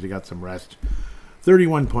couple of games, he got some rest.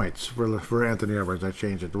 31 points for Anthony Edwards. I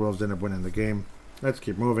changed it. The Wolves ended up winning the game. Let's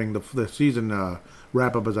keep moving. The season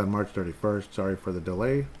wrap-up is on March 31st. Sorry for the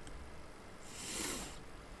delay.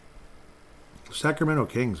 Sacramento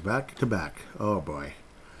Kings back-to-back. Oh, boy.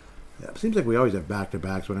 Yeah, it seems like we always have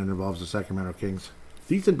back-to-backs when it involves the Sacramento Kings.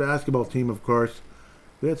 Decent basketball team, of course.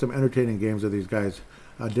 We had some entertaining games of these guys.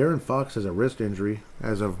 Darren Fox has a wrist injury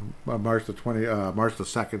as of March the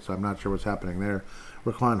 2nd, so I'm not sure what's happening there.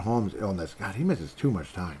 Raquan Holmes' illness. God, he misses too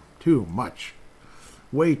much time. Too much.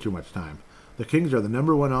 Way too much time. The Kings are the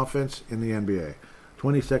number one offense in the NBA.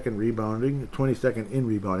 22nd in rebounding,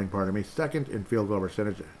 2nd in field goal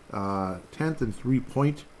percentage, 10th in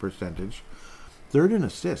three-point percentage, 3rd in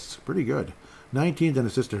assists, pretty good. 19th in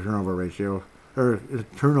assist to turnover ratio,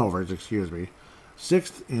 turnovers, 6th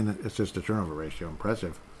in assist to turnover ratio,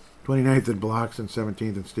 impressive. 29th in blocks and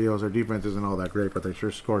 17th in steals. Our defense isn't all that great, but they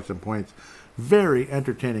sure score some points. Very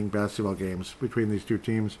entertaining basketball games between these two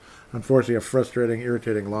teams. Unfortunately, a frustrating,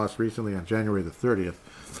 irritating loss recently on January the 30th,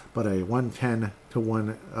 but a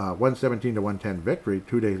 117-110 victory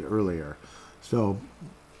 2 days earlier. So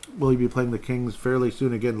we'll be playing the Kings fairly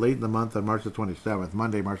soon again, late in the month on March the 27th,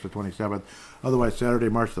 Monday, March the 27th. Otherwise, Saturday,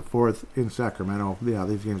 March the 4th in Sacramento. Yeah,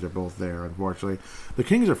 these games are both there, unfortunately. The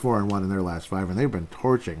Kings are 4-1 in their last 5, and they've been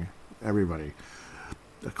torching everybody.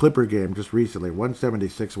 A Clipper game just recently,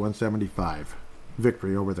 176-175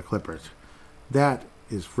 victory over the Clippers. That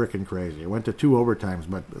is freaking crazy. It went to 2 overtimes,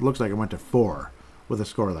 but it looks like it went to 4 with a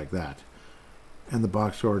score like that. And the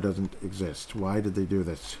box score doesn't exist. Why did they do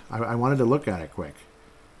this? I wanted to look at it quick.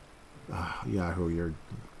 Yahoo, you're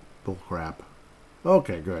bullcrap.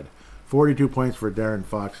 Okay, good. 42 points for Darren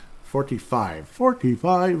Fox. 45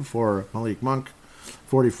 for Malik Monk.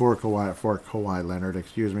 44 for Kawhi Leonard,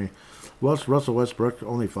 Russell Westbrook,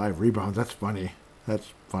 only 5 rebounds. That's funny.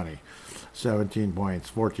 17 points,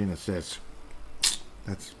 14 assists.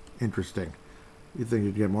 That's interesting. You'd think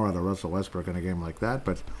you'd get more out of Russell Westbrook in a game like that,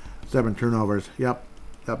 but 7 turnovers. Yep,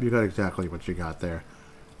 you got exactly what you got there.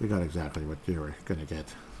 You got exactly what you were going to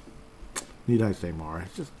get. Need I say more?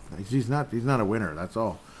 It's just he's not a winner. That's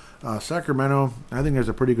all. Sacramento, I think there's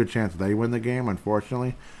a pretty good chance they win the game.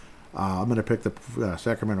 Unfortunately, I'm going to pick the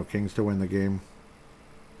Sacramento Kings to win the game.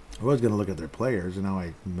 I was going to look at their players, and now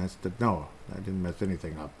I messed it. No, I didn't mess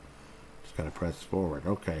anything up. Just got to press forward.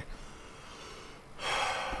 Okay.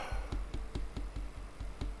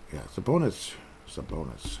 Yeah, Sabonis.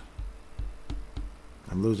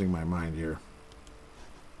 I'm losing my mind here.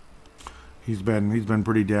 He's been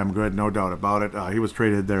pretty damn good, no doubt about it. He was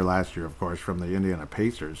traded there last year, of course, from the Indiana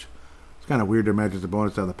Pacers. It's kind of weird to imagine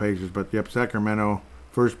Sabonis on the Pacers, but yep, Sacramento,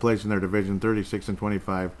 first place in their division,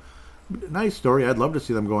 36-25. Nice story. I'd love to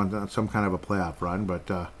see them go on some kind of a playoff run,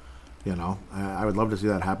 but I would love to see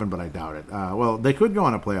that happen, but I doubt it. Well, they could go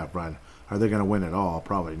on a playoff run. Are they going to win it all?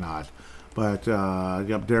 Probably not. But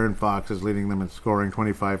Darren Fox is leading them in scoring,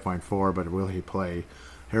 25.4. But will he play?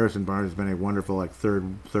 Harrison Barnes has been a wonderful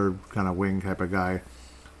third kind of wing type of guy,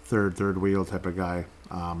 third wheel type of guy.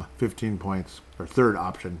 15 points or third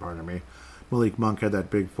option, pardon me. Malik Monk had that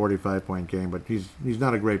big 45-point game, but he's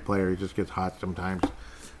not a great player. He just gets hot sometimes.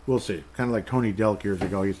 We'll see. Kind of like Tony Delk years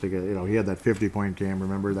ago. He used to get, he had that 50-point game.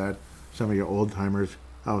 Remember that? some of you old timers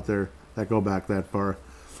out there that go back that far.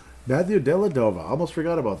 Matthew Dellavedova. Almost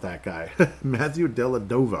forgot about that guy. Matthew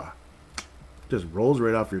Dellavedova. Just rolls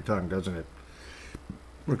right off your tongue, doesn't it?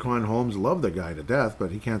 Raquan Holmes loved the guy to death,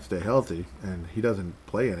 but he can't stay healthy, and he doesn't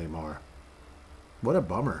play anymore. What a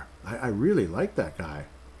bummer. I really like that guy.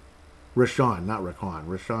 Rashawn, not Raquan.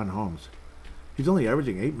 Rashawn Holmes. He's only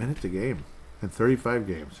averaging 8 minutes a game in 35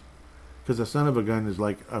 games. Because the son of a gun is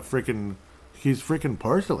like a freaking... He's freaking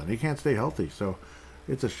porcelain. He can't stay healthy, so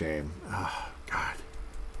it's a shame. God.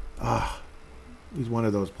 He's one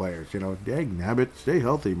of those players, you know. Dag nabbit, stay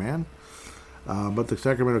healthy, man. But the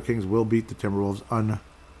Sacramento Kings will beat the Timberwolves,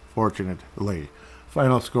 unfortunately.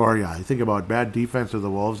 Final score, yeah. You think about bad defense of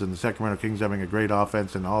the Wolves and the Sacramento Kings having a great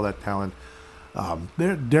offense and all that talent.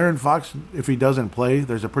 Darren Fox, if he doesn't play,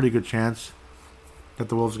 there's a pretty good chance that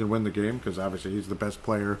the Wolves can win the game because obviously he's the best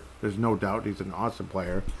player. There's no doubt he's an awesome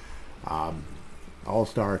player.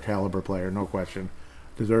 All-star caliber player, no question.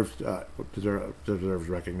 Deserves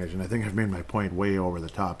recognition. I think I've made my point way over the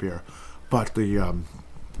top here. But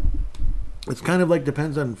it's kind of like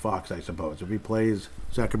depends on Fox, I suppose. If he plays,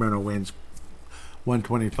 Sacramento wins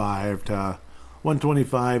 125 to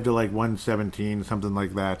like 117, something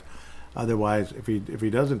like that. Otherwise, if he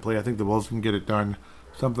doesn't play, I think the Wolves can get it done.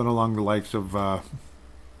 Something along the likes of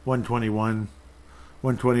 121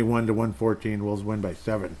 to 114. Wolves win by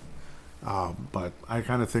 7. But I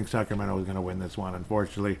kind of think Sacramento is going to win this one,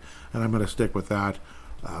 unfortunately, and I'm going to stick with that.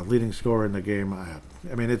 Leading scorer in the game, I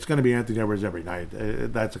mean, it's going to be Anthony Edwards every night.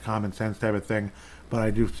 That's a common sense type of thing, but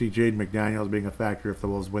I do see Jaden McDaniels being a factor if the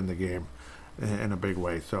Wolves win the game in a big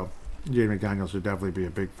way. So Jaden McDaniels should definitely be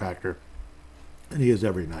a big factor, and he is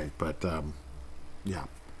every night. But, yeah,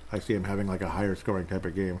 I see him having like a higher scoring type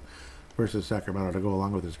of game versus Sacramento to go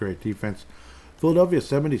along with his great defense. Philadelphia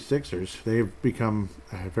 76ers, they've become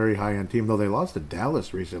a very high-end team, though they lost to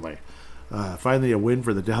Dallas recently. Finally a win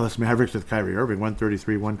for the Dallas Mavericks with Kyrie Irving,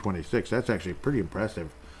 133-126. That's actually pretty impressive,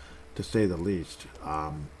 to say the least.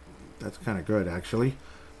 That's kind of good, actually.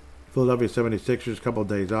 Philadelphia 76ers, a couple of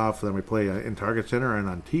days off. Then we play in Target Center and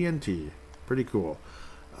on TNT. Pretty cool.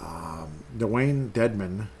 Dwayne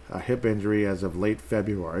Dedman, a hip injury as of late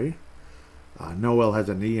February. Noel has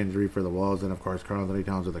a knee injury for the Wolves, and of course Karl-Anthony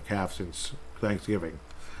Towns with a calf since Thanksgiving.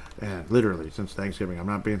 And literally since Thanksgiving. I'm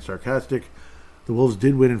not being sarcastic. The Wolves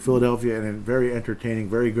did win in Philadelphia in a very entertaining,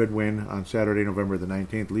 very good win on Saturday, November the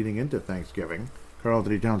 19th, leading into Thanksgiving.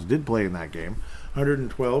 Karl-Anthony Towns did play in that game.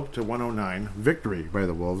 112 to 109 victory by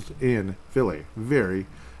the Wolves in Philly. Very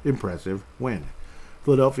impressive win.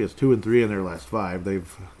 Philadelphia's 2-3 in their last 5.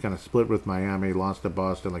 They've kind of split with Miami, lost to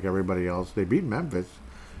Boston like everybody else. They beat Memphis,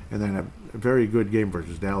 and then a very good game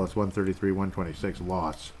versus Dallas, 133-126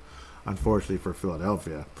 loss, unfortunately for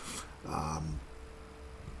Philadelphia.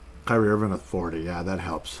 Kyrie Irving with 40. Yeah, that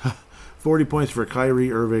helps. 40 points for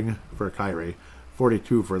Kyrie Irving for Kyrie.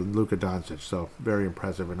 42 for Luka Doncic. So very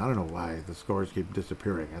impressive. And I don't know why the scores keep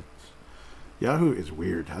disappearing. Yahoo is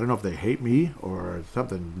weird. I don't know if they hate me or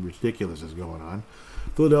something ridiculous is going on.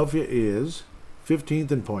 Philadelphia is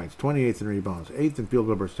 15th in points, 28th in rebounds, 8th in field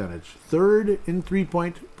goal percentage, 3rd in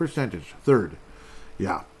 3-point percentage. 3rd.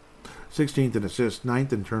 Yeah. 16th in assists,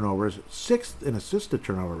 9th in turnovers, 6th in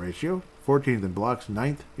assist-to-turnover ratio, 14th in blocks,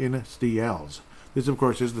 9th in steals. This, of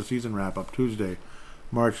course, is the season wrap-up Tuesday,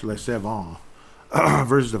 March le 7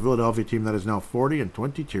 versus the Philadelphia team that is now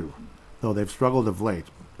 40-22, though they've struggled of late,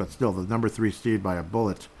 but still the number 3 seed by a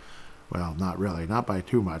bullet. Well, not really, not by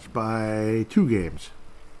too much, by 2 games.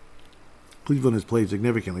 Cleveland has played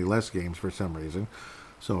significantly less games for some reason,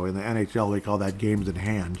 so in the NHL we call that games in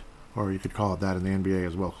hand, or you could call it that in the NBA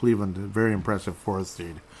as well. Cleveland, very impressive 4th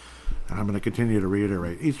seed. And I'm going to continue to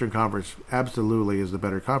reiterate, Eastern Conference absolutely is the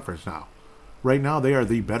better conference now. Right now, they are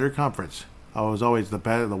the better conference. I was always the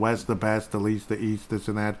best, the West the best, the least the East, this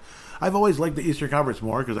and that. I've always liked the Eastern Conference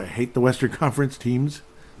more because I hate the Western Conference teams.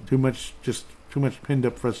 Too much pinned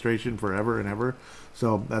up frustration forever and ever.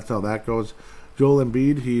 So that's how that goes. Joel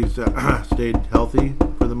Embiid, he's stayed healthy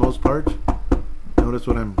for the most part. Notice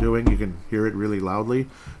what I'm doing. You can hear it really loudly.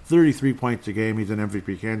 33 points a game. He's an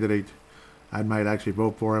MVP candidate. I might actually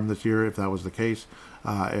vote for him this year if that was the case.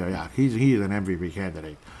 Yeah, he's an MVP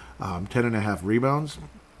candidate. 10.5 rebounds,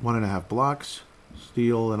 1.5 blocks,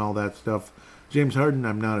 steal, and all that stuff. James Harden,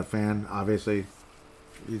 I'm not a fan, obviously.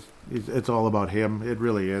 It's all about him. It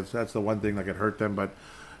really is. That's the one thing that could hurt them. But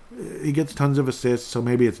he gets tons of assists, so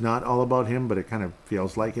maybe it's not all about him, but it kind of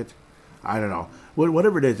feels like it. I don't know.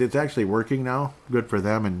 Whatever it is, it's actually working now. Good for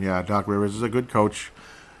them. And yeah, Doc Rivers is a good coach.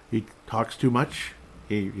 He talks too much.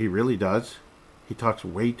 He really does. He talks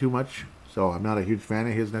way too much. So I'm not a huge fan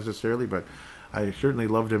of his necessarily, but I certainly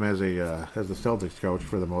loved him as the Celtics coach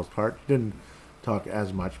for the most part. Didn't talk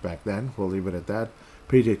as much back then. We'll leave it at that.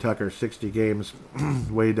 PJ Tucker, 60 games,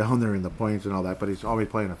 way down there in the points and all that, but he's always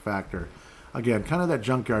playing a factor. Again, kind of that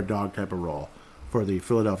junkyard dog type of role for the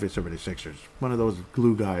Philadelphia 76ers. One of those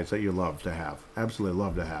glue guys that you love to have. Absolutely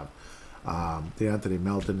love to have. The Anthony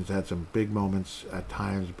Melton has had some big moments at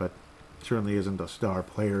times, but certainly isn't a star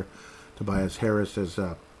player. Tobias Harris has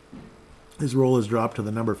his role has dropped to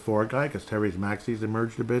the number 4 guy because Tyrese Maxey's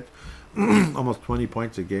emerged a bit. Almost 20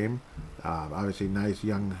 points a game. Obviously, nice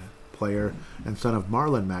young player and son of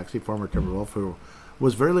Marlon Maxey, former Timberwolf, who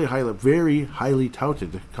was very highly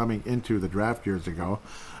touted coming into the draft years ago,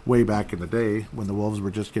 way back in the day when the Wolves were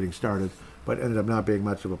just getting started, but ended up not being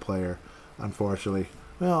much of a player, unfortunately.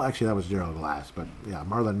 Well, actually, that was Gerald Glass, but yeah,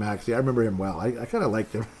 Marlon Maxey, I remember him well. I kind of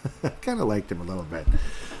liked him. I kind of liked him a little bit.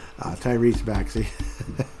 Tyrese Maxey,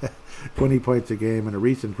 20 points a game and a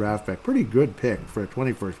recent draft pick. Pretty good pick for a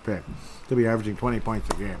 21st pick to be averaging 20 points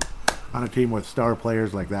a game on a team with star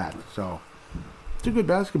players like that. So, it's a good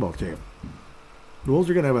basketball team. The Wolves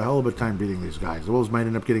are going to have a hell of a time beating these guys. The Wolves might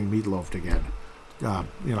end up getting meatloafed again. 2 out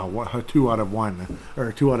of 1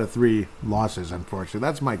 or 2 out of 3 losses, unfortunately.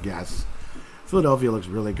 That's my guess. Philadelphia looks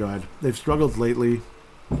really good. They've struggled lately.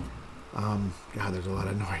 God, there's a lot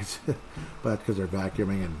of noise. But because they're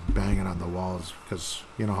vacuuming and banging on the walls, because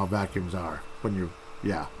you know how vacuums are. When you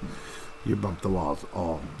bump the walls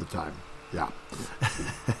all the time. Yeah.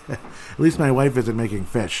 At least my wife isn't making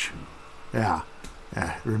fish. Yeah.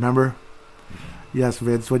 Remember? Yes,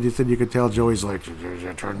 Vince, when you said you could tell Joey's like,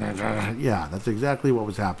 yeah, that's exactly what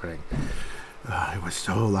was happening. It was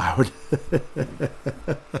so loud.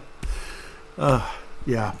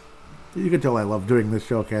 Yeah. You can tell I love doing this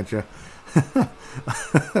show, can't you?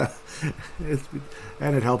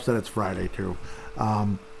 And it helps that it's Friday, too.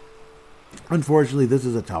 Unfortunately, this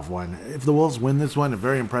is a tough one. If the Wolves win this one, a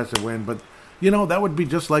very impressive win, but, that would be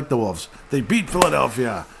just like the Wolves. They beat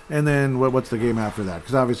Philadelphia, and then what's the game after that?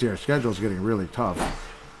 Because obviously our schedule is getting really tough.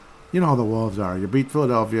 You know how the Wolves are. You beat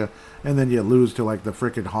Philadelphia, and then you lose to, like, the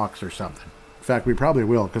frickin' Hawks or something. In fact, we probably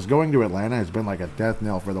will, because going to Atlanta has been like a death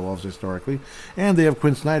knell for the Wolves historically. And they have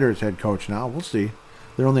Quinn Snyder as head coach now. We'll see.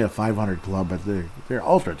 They're only a 500 club, but they're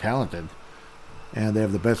ultra talented. And they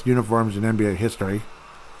have the best uniforms in NBA history.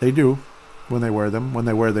 They do, when they wear them. When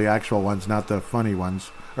they wear the actual ones, not the funny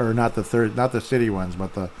ones. Or not the city ones,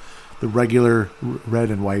 but the regular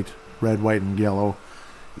red, white, and yellow.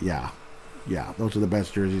 Yeah, those are the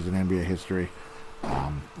best jerseys in NBA history.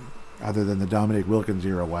 Other than the Dominique Wilkins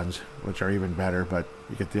era ones, which are even better, but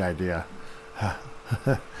you get the idea.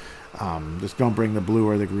 Just don't bring the blue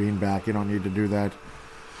or the green back. You don't need to do that.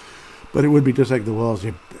 But it would be just like the Wolves.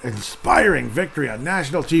 Inspiring victory on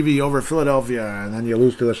national TV over Philadelphia, and then you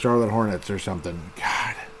lose to the Charlotte Hornets or something.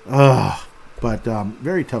 God. Ugh. But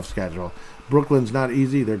very tough schedule. Brooklyn's not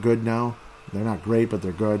easy. They're good now. They're not great, but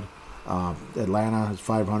they're good. Atlanta is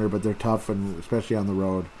 500, but they're tough, and especially on the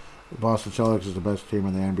road. Boston Celtics is the best team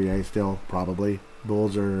in the NBA still, probably.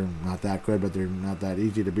 Bulls are not that good, but they're not that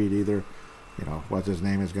easy to beat either. What's his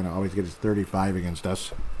name is going to always get his 35 against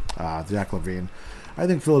us. Zach LaVine. I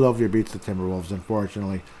think Philadelphia beats the Timberwolves,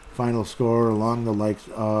 unfortunately. Final score along the likes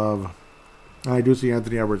of... I do see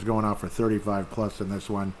Anthony Edwards going out for 35 plus in this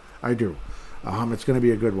one. I do. It's going to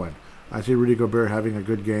be a good one. I see Rudy Gobert having a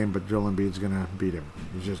good game, but Joel Embiid's going to beat him.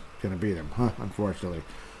 He's just going to beat him, unfortunately.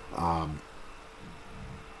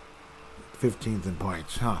 15th in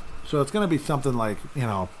points. So it's going to be something like, it's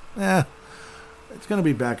going to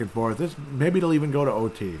be back and forth. Maybe it'll even go to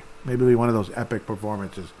OT. Maybe it'll be one of those epic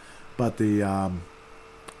performances. But the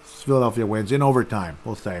Philadelphia wins in overtime,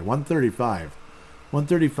 we'll say. 135,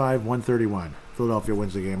 131. Philadelphia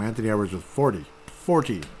wins the game. Anthony Edwards with 40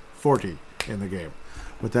 in the game.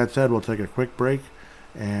 With that said, we'll take a quick break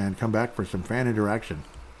and come back for some fan interaction.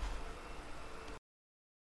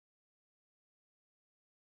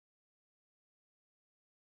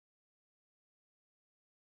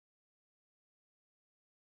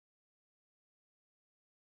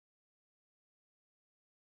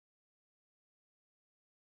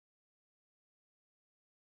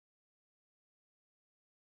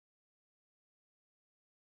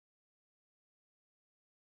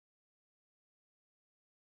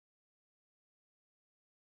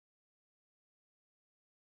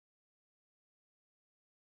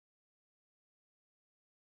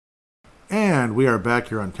 And we are back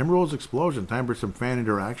here on Timberwolves Explosion. Time for some fan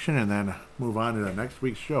interaction and then move on to the next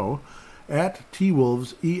week's show at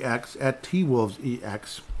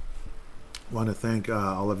TWolvesEX, want to thank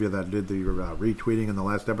all of you that did the retweeting in the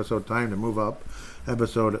last episode. Time to move up.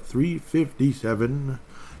 Episode 357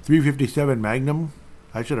 Magnum.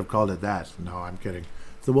 I should have called it that. No, I'm kidding.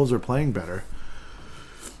 If the Wolves are playing better.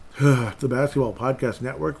 The Basketball Podcast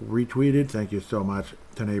Network retweeted. Thank you so much.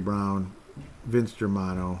 Tanae Brown, Vince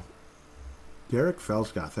Germano, Derek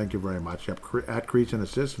Felscott. Thank you very much. Yep, at Crease and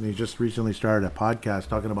Assist, and he just recently started a podcast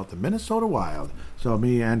talking about the Minnesota Wild. So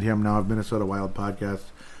me and him now have Minnesota Wild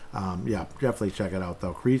podcasts. Yeah, definitely check it out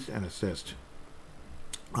though. Crease and Assist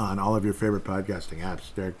on all of your favorite podcasting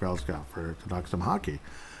apps. Derek Felscott to talk some hockey,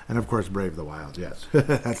 and of course Brave the Wild. Yes,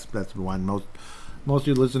 that's the one most of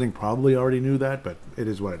you listening probably already knew that, but it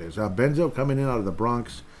is what it is. Benzo coming in out of the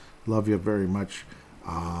Bronx. Love you very much.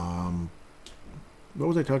 What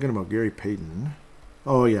was I talking about? Gary Payton.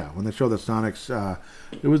 Oh, yeah. When they showed the Sonics,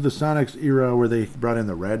 it was the Sonics era where they brought in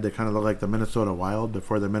the red. They kind of look like the Minnesota Wild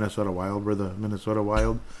before the Minnesota Wild were the Minnesota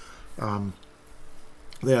Wild.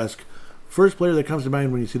 They ask, first player that comes to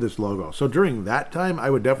mind when you see this logo. So during that time,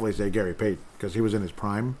 I would definitely say Gary Payton because he was in his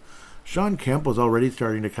prime. Sean Kemp was already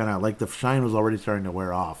starting to kind of, like the shine was already starting to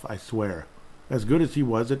wear off, I swear. As good as he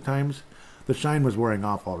was at times, the shine was wearing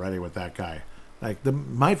off already with that guy. Like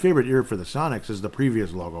my favorite year for the Sonics is the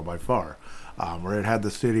previous logo by far, where it had the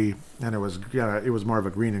city and it was more of a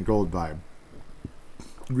green and gold vibe.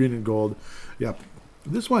 Green and gold, yep.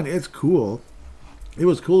 This one, it's cool. It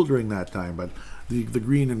was cool during that time, but the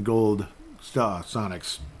green and gold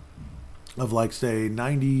Sonics of like say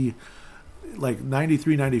 90. Like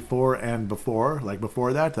 93, 94, and before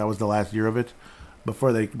that was the last year of it,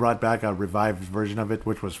 before they brought back a revived version of it,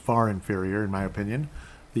 which was far inferior in my opinion.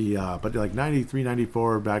 But like 93,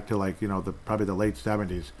 94 back to like, probably the late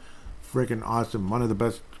 70s, freaking awesome. One of the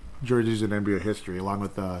best jerseys in NBA history, along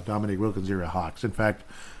with Dominique Wilkins era Hawks. In fact,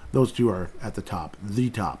 those two are at the top.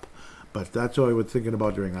 But that's what I was thinking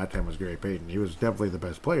about during that time was Gary Payton. He was definitely the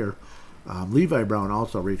best player. Levi Brown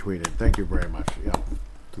also retweeted. Thank you very much. Yeah.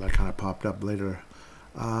 So that kind of popped up later.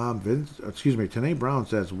 Tanae Brown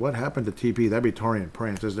says, what happened to TP? That'd be Torian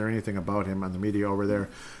Prince. Is there anything about him on the media over there?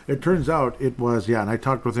 It turns out it was, and I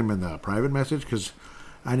talked with him in the private message because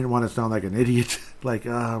I didn't want to sound like an idiot. Like,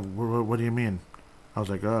 what do you mean? I was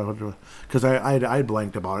like, because I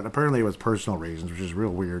blanked about it. Apparently it was personal reasons, which is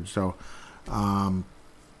real weird. So, I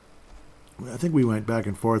think we went back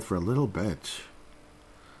and forth for a little bit.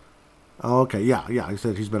 Okay, yeah. I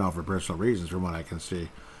said he's been out for personal reasons from what I can see.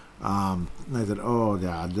 I said, oh,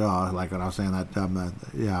 yeah, duh. Like when I was saying that,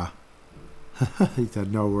 yeah. He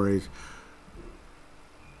said, no worries.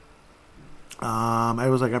 I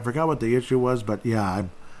was like, I forgot what the issue was, but yeah,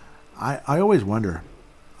 I always wonder.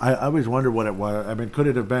 I always wonder what it was. I mean, could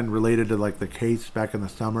it have been related to like the case back in the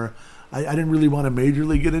summer? I didn't really want to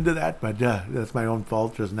majorly get into that, but that's my own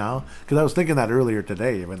fault just now. Because I was thinking that earlier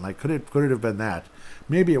today, even like, could it have been that?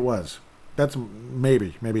 Maybe it was. That's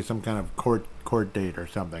maybe some kind of court date or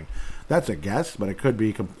something. That's a guess, but it could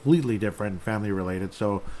be completely different, family related.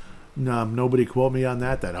 So nobody quote me on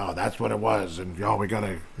that. That's what it was, and we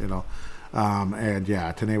gotta, and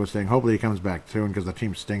yeah, Tanae was saying hopefully he comes back soon because the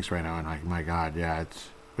team stinks right now. And like, my God, yeah,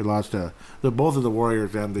 we lost to both of the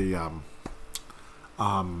Warriors and the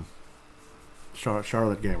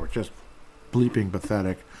Charlotte game were just bleeping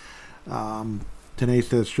pathetic. Tanae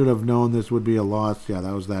says should have known this would be a loss. Yeah,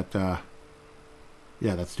 that was that.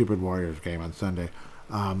 That stupid Warriors game on Sunday.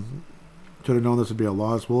 Should have known this would be a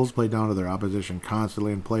loss. Wolves play down to their opposition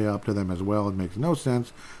constantly and play up to them as well. It makes no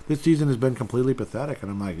sense. This season has been completely pathetic. And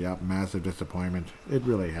I'm like, yeah, massive disappointment. It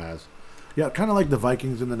really has. Yeah, kind of like the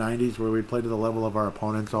Vikings in the 90s where we played to the level of our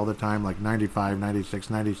opponents all the time, like 95, 96,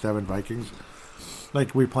 97 Vikings.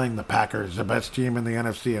 Like we're playing the Packers, the best team in the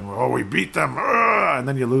NFC, and we beat them. And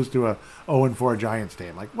then you lose to a 0-4 Giants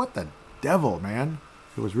team. Like, what the devil, man?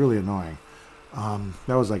 It was really annoying.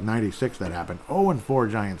 That was like 96 that happened. 0-4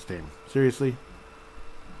 Giants team. Seriously?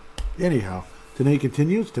 Anyhow, Tanae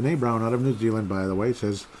continues. Tanae Brown out of New Zealand, by the way,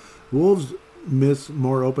 says, Wolves miss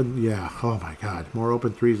more open... Yeah, oh my God. More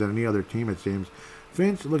open threes than any other team, it seems.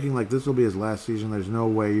 Finch looking like this will be his last season. There's no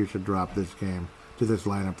way you should drop this game to this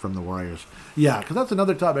lineup from the Warriors. Yeah, because that's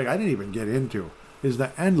another topic I didn't even get into, is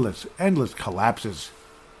the endless collapses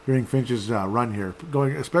during Finch's run here,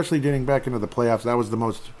 especially getting back into the playoffs. That was the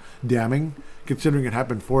most damning, considering it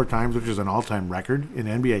happened 4 times, which is an all-time record in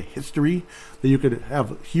NBA history, that you could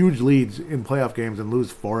have huge leads in playoff games and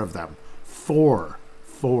lose 4 of them. 4.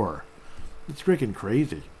 It's freaking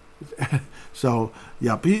crazy. So,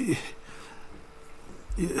 yeah,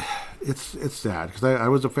 it's sad, because I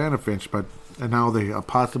was a fan of Finch, and now the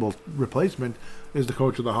possible replacement is the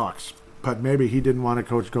coach of the Hawks. But maybe he didn't want to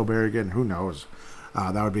coach Gobert again. Who knows?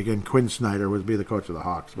 That would be again. Quinn Snyder would be the coach of the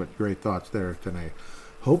Hawks. But great thoughts there tonight.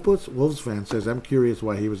 Hopeless Wolves fan says, I'm curious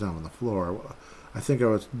why he was on the floor. I think I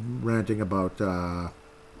was ranting about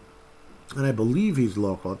And I believe he's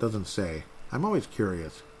local. It doesn't say. I'm always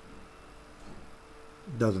curious.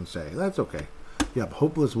 Doesn't say. That's okay. Yep,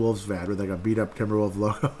 Hopeless Wolves fan with like a beat up Timberwolves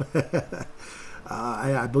logo.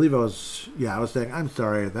 I believe I was saying, I'm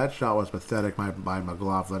sorry, that shot was pathetic by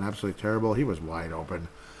McLaughlin. Absolutely terrible. He was wide open.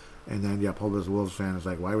 And then, yep, Hopeless Wolves fan is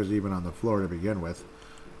like, why was he even on the floor to begin with?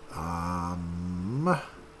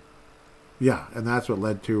 Yeah, and that's what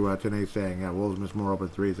led to Tanae saying, yeah, Wolves miss more open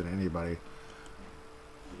threes than anybody.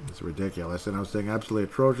 It's ridiculous. And I was saying, absolutely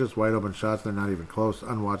atrocious, wide open shots. They're not even close,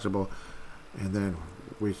 unwatchable. And then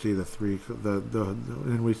we see three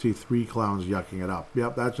clowns yucking it up.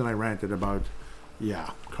 Yep, that's when I ranted about,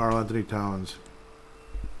 Karl Anthony Towns,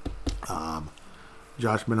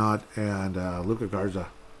 Josh Minott, and Luka Garza.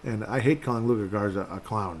 And I hate calling Luka Garza a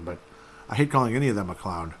clown, but I hate calling any of them a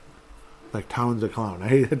clown. Like Towns a clown. I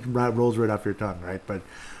hate it rolls right off your tongue, right? But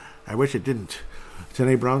I wish it didn't.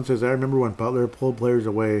 Tanae Brown says, I remember when Butler pulled players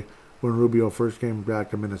away when Rubio first came back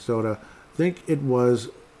to Minnesota. I think it was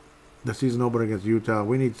the season opener against Utah.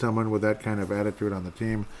 We need someone with that kind of attitude on the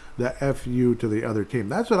team. The FU to the other team.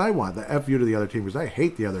 That's what I want, the FU to the other team, because I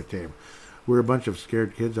hate the other team. We're a bunch of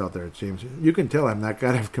scared kids out there, it seems. You can tell I'm that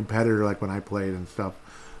kind of competitor like when I played and stuff.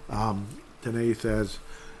 Tanae says,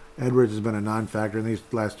 Edwards has been a non-factor in these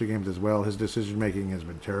last two games as well. His decision-making has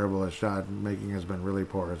been terrible. His shot-making has been really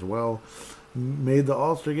poor as well. Made the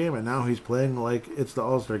All-Star game, and now he's playing like it's the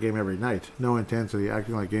All-Star game every night. No intensity,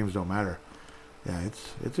 acting like games don't matter. Yeah,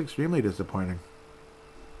 it's extremely disappointing.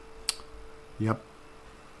 Yep.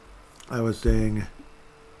 I was saying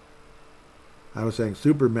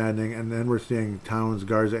super maddening, and then we're seeing Towns,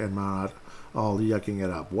 Garza, and Minott all yucking it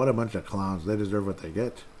up. What a bunch of clowns. They deserve what they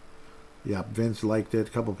get. Yep, Vince liked it.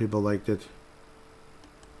 A couple people liked it.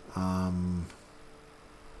 And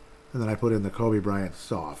then I put in the Kobe Bryant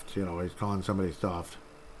soft. You know, he's calling somebody soft.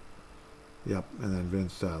 Yep, and then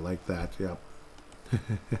Vince liked that. Yep.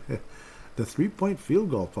 The 3-point field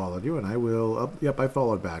goal followed you, and I will... yep, I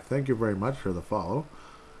followed back. Thank you very much for the follow.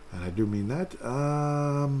 And I do mean that.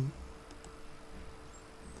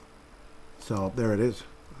 So, there it is.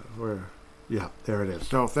 Yeah, there it is.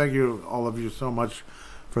 So, thank you, all of you, so much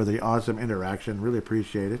for the awesome interaction. Really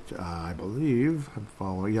appreciate it. I believe I'm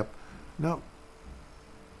following. Yep. No.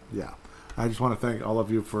 Yeah. I just want to thank all of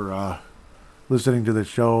you for listening to the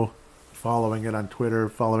show, following it on Twitter,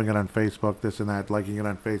 following it on Facebook, this and that, liking it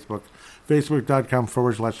on Facebook.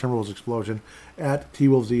 Facebook.com/Timberwolves Explosion at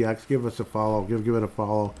TWolvesEX. Give us a follow. Give it a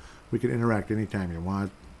follow. We can interact anytime you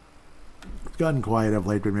want. It's gotten quiet of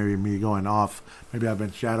late, but maybe me going off. Maybe I've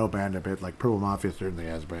been shadow banned a bit, like Purple Mafia certainly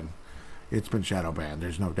has been. It's been shadow banned.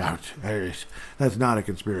 There's no doubt. That's not a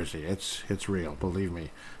conspiracy. It's real. Believe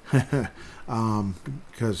me,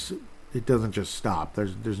 because it doesn't just stop.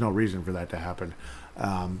 There's no reason for that to happen.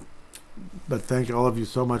 But thank all of you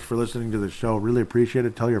so much for listening to the show. Really appreciate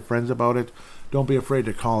it. Tell your friends about it. Don't be afraid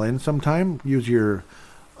to call in sometime. Use your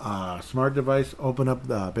smart device. Open up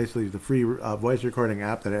basically the free voice recording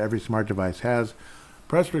app that every smart device has.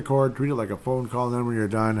 Press record. Treat it like a phone call. And then when you're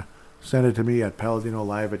done, send it to me at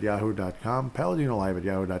paladinolive@yahoo.com.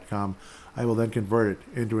 paladinolive@yahoo.com. I will then convert it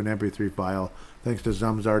into an MP3 file thanks to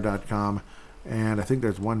Zamzar.com. And I think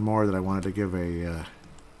there's one more that I wanted to give I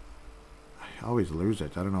always lose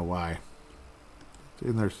it. I don't know why. It's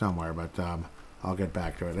in there somewhere, but I'll get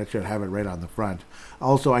back to it. I should have it right on the front.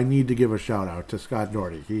 Also, I need to give a shout out to Scott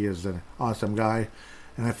Doherty. He is an awesome guy,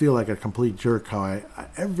 and I feel like a complete jerk how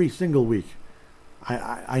every single week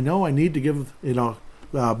I know I need to give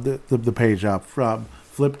the page up from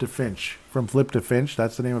Flip to Finch. From Flip to Finch,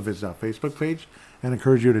 that's the name of his Facebook page, and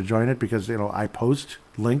encourage you to join it because I post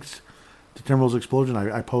links to Timberwolves Explosion.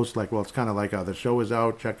 I post it's kind of like the show is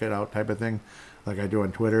out, check it out type of thing, like I do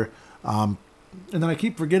on Twitter. And then I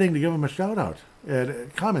keep forgetting to give him a shout out.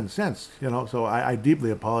 Common sense, so I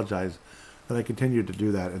deeply apologize that I continued to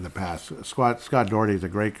do that in the past. Scott Doherty is a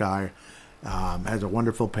great guy, has a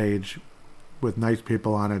wonderful page with nice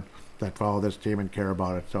people on it that follow this team and care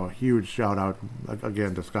about it. So a huge shout out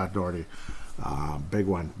again to Scott Doherty. Big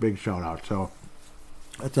one, big shout out. So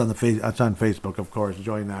that's on Facebook, of course.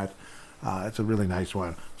 Join that. It's a really nice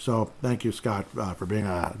one. So thank you, Scott, for being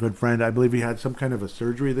a good friend. I believe he had some kind of a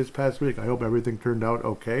surgery this past week. I hope everything turned out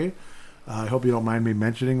okay. I hope you don't mind me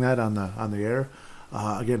mentioning that on the air.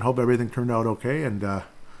 Again, hope everything turned out okay and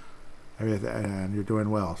you're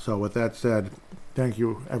doing well. So with that said, thank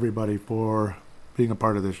you everybody for being a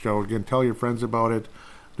part of this show. Again, tell your friends about it.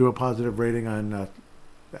 Do a positive rating on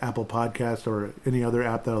Apple Podcasts or any other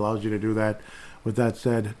app that allows you to do that. With that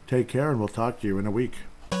said, take care and we'll talk to you in a week.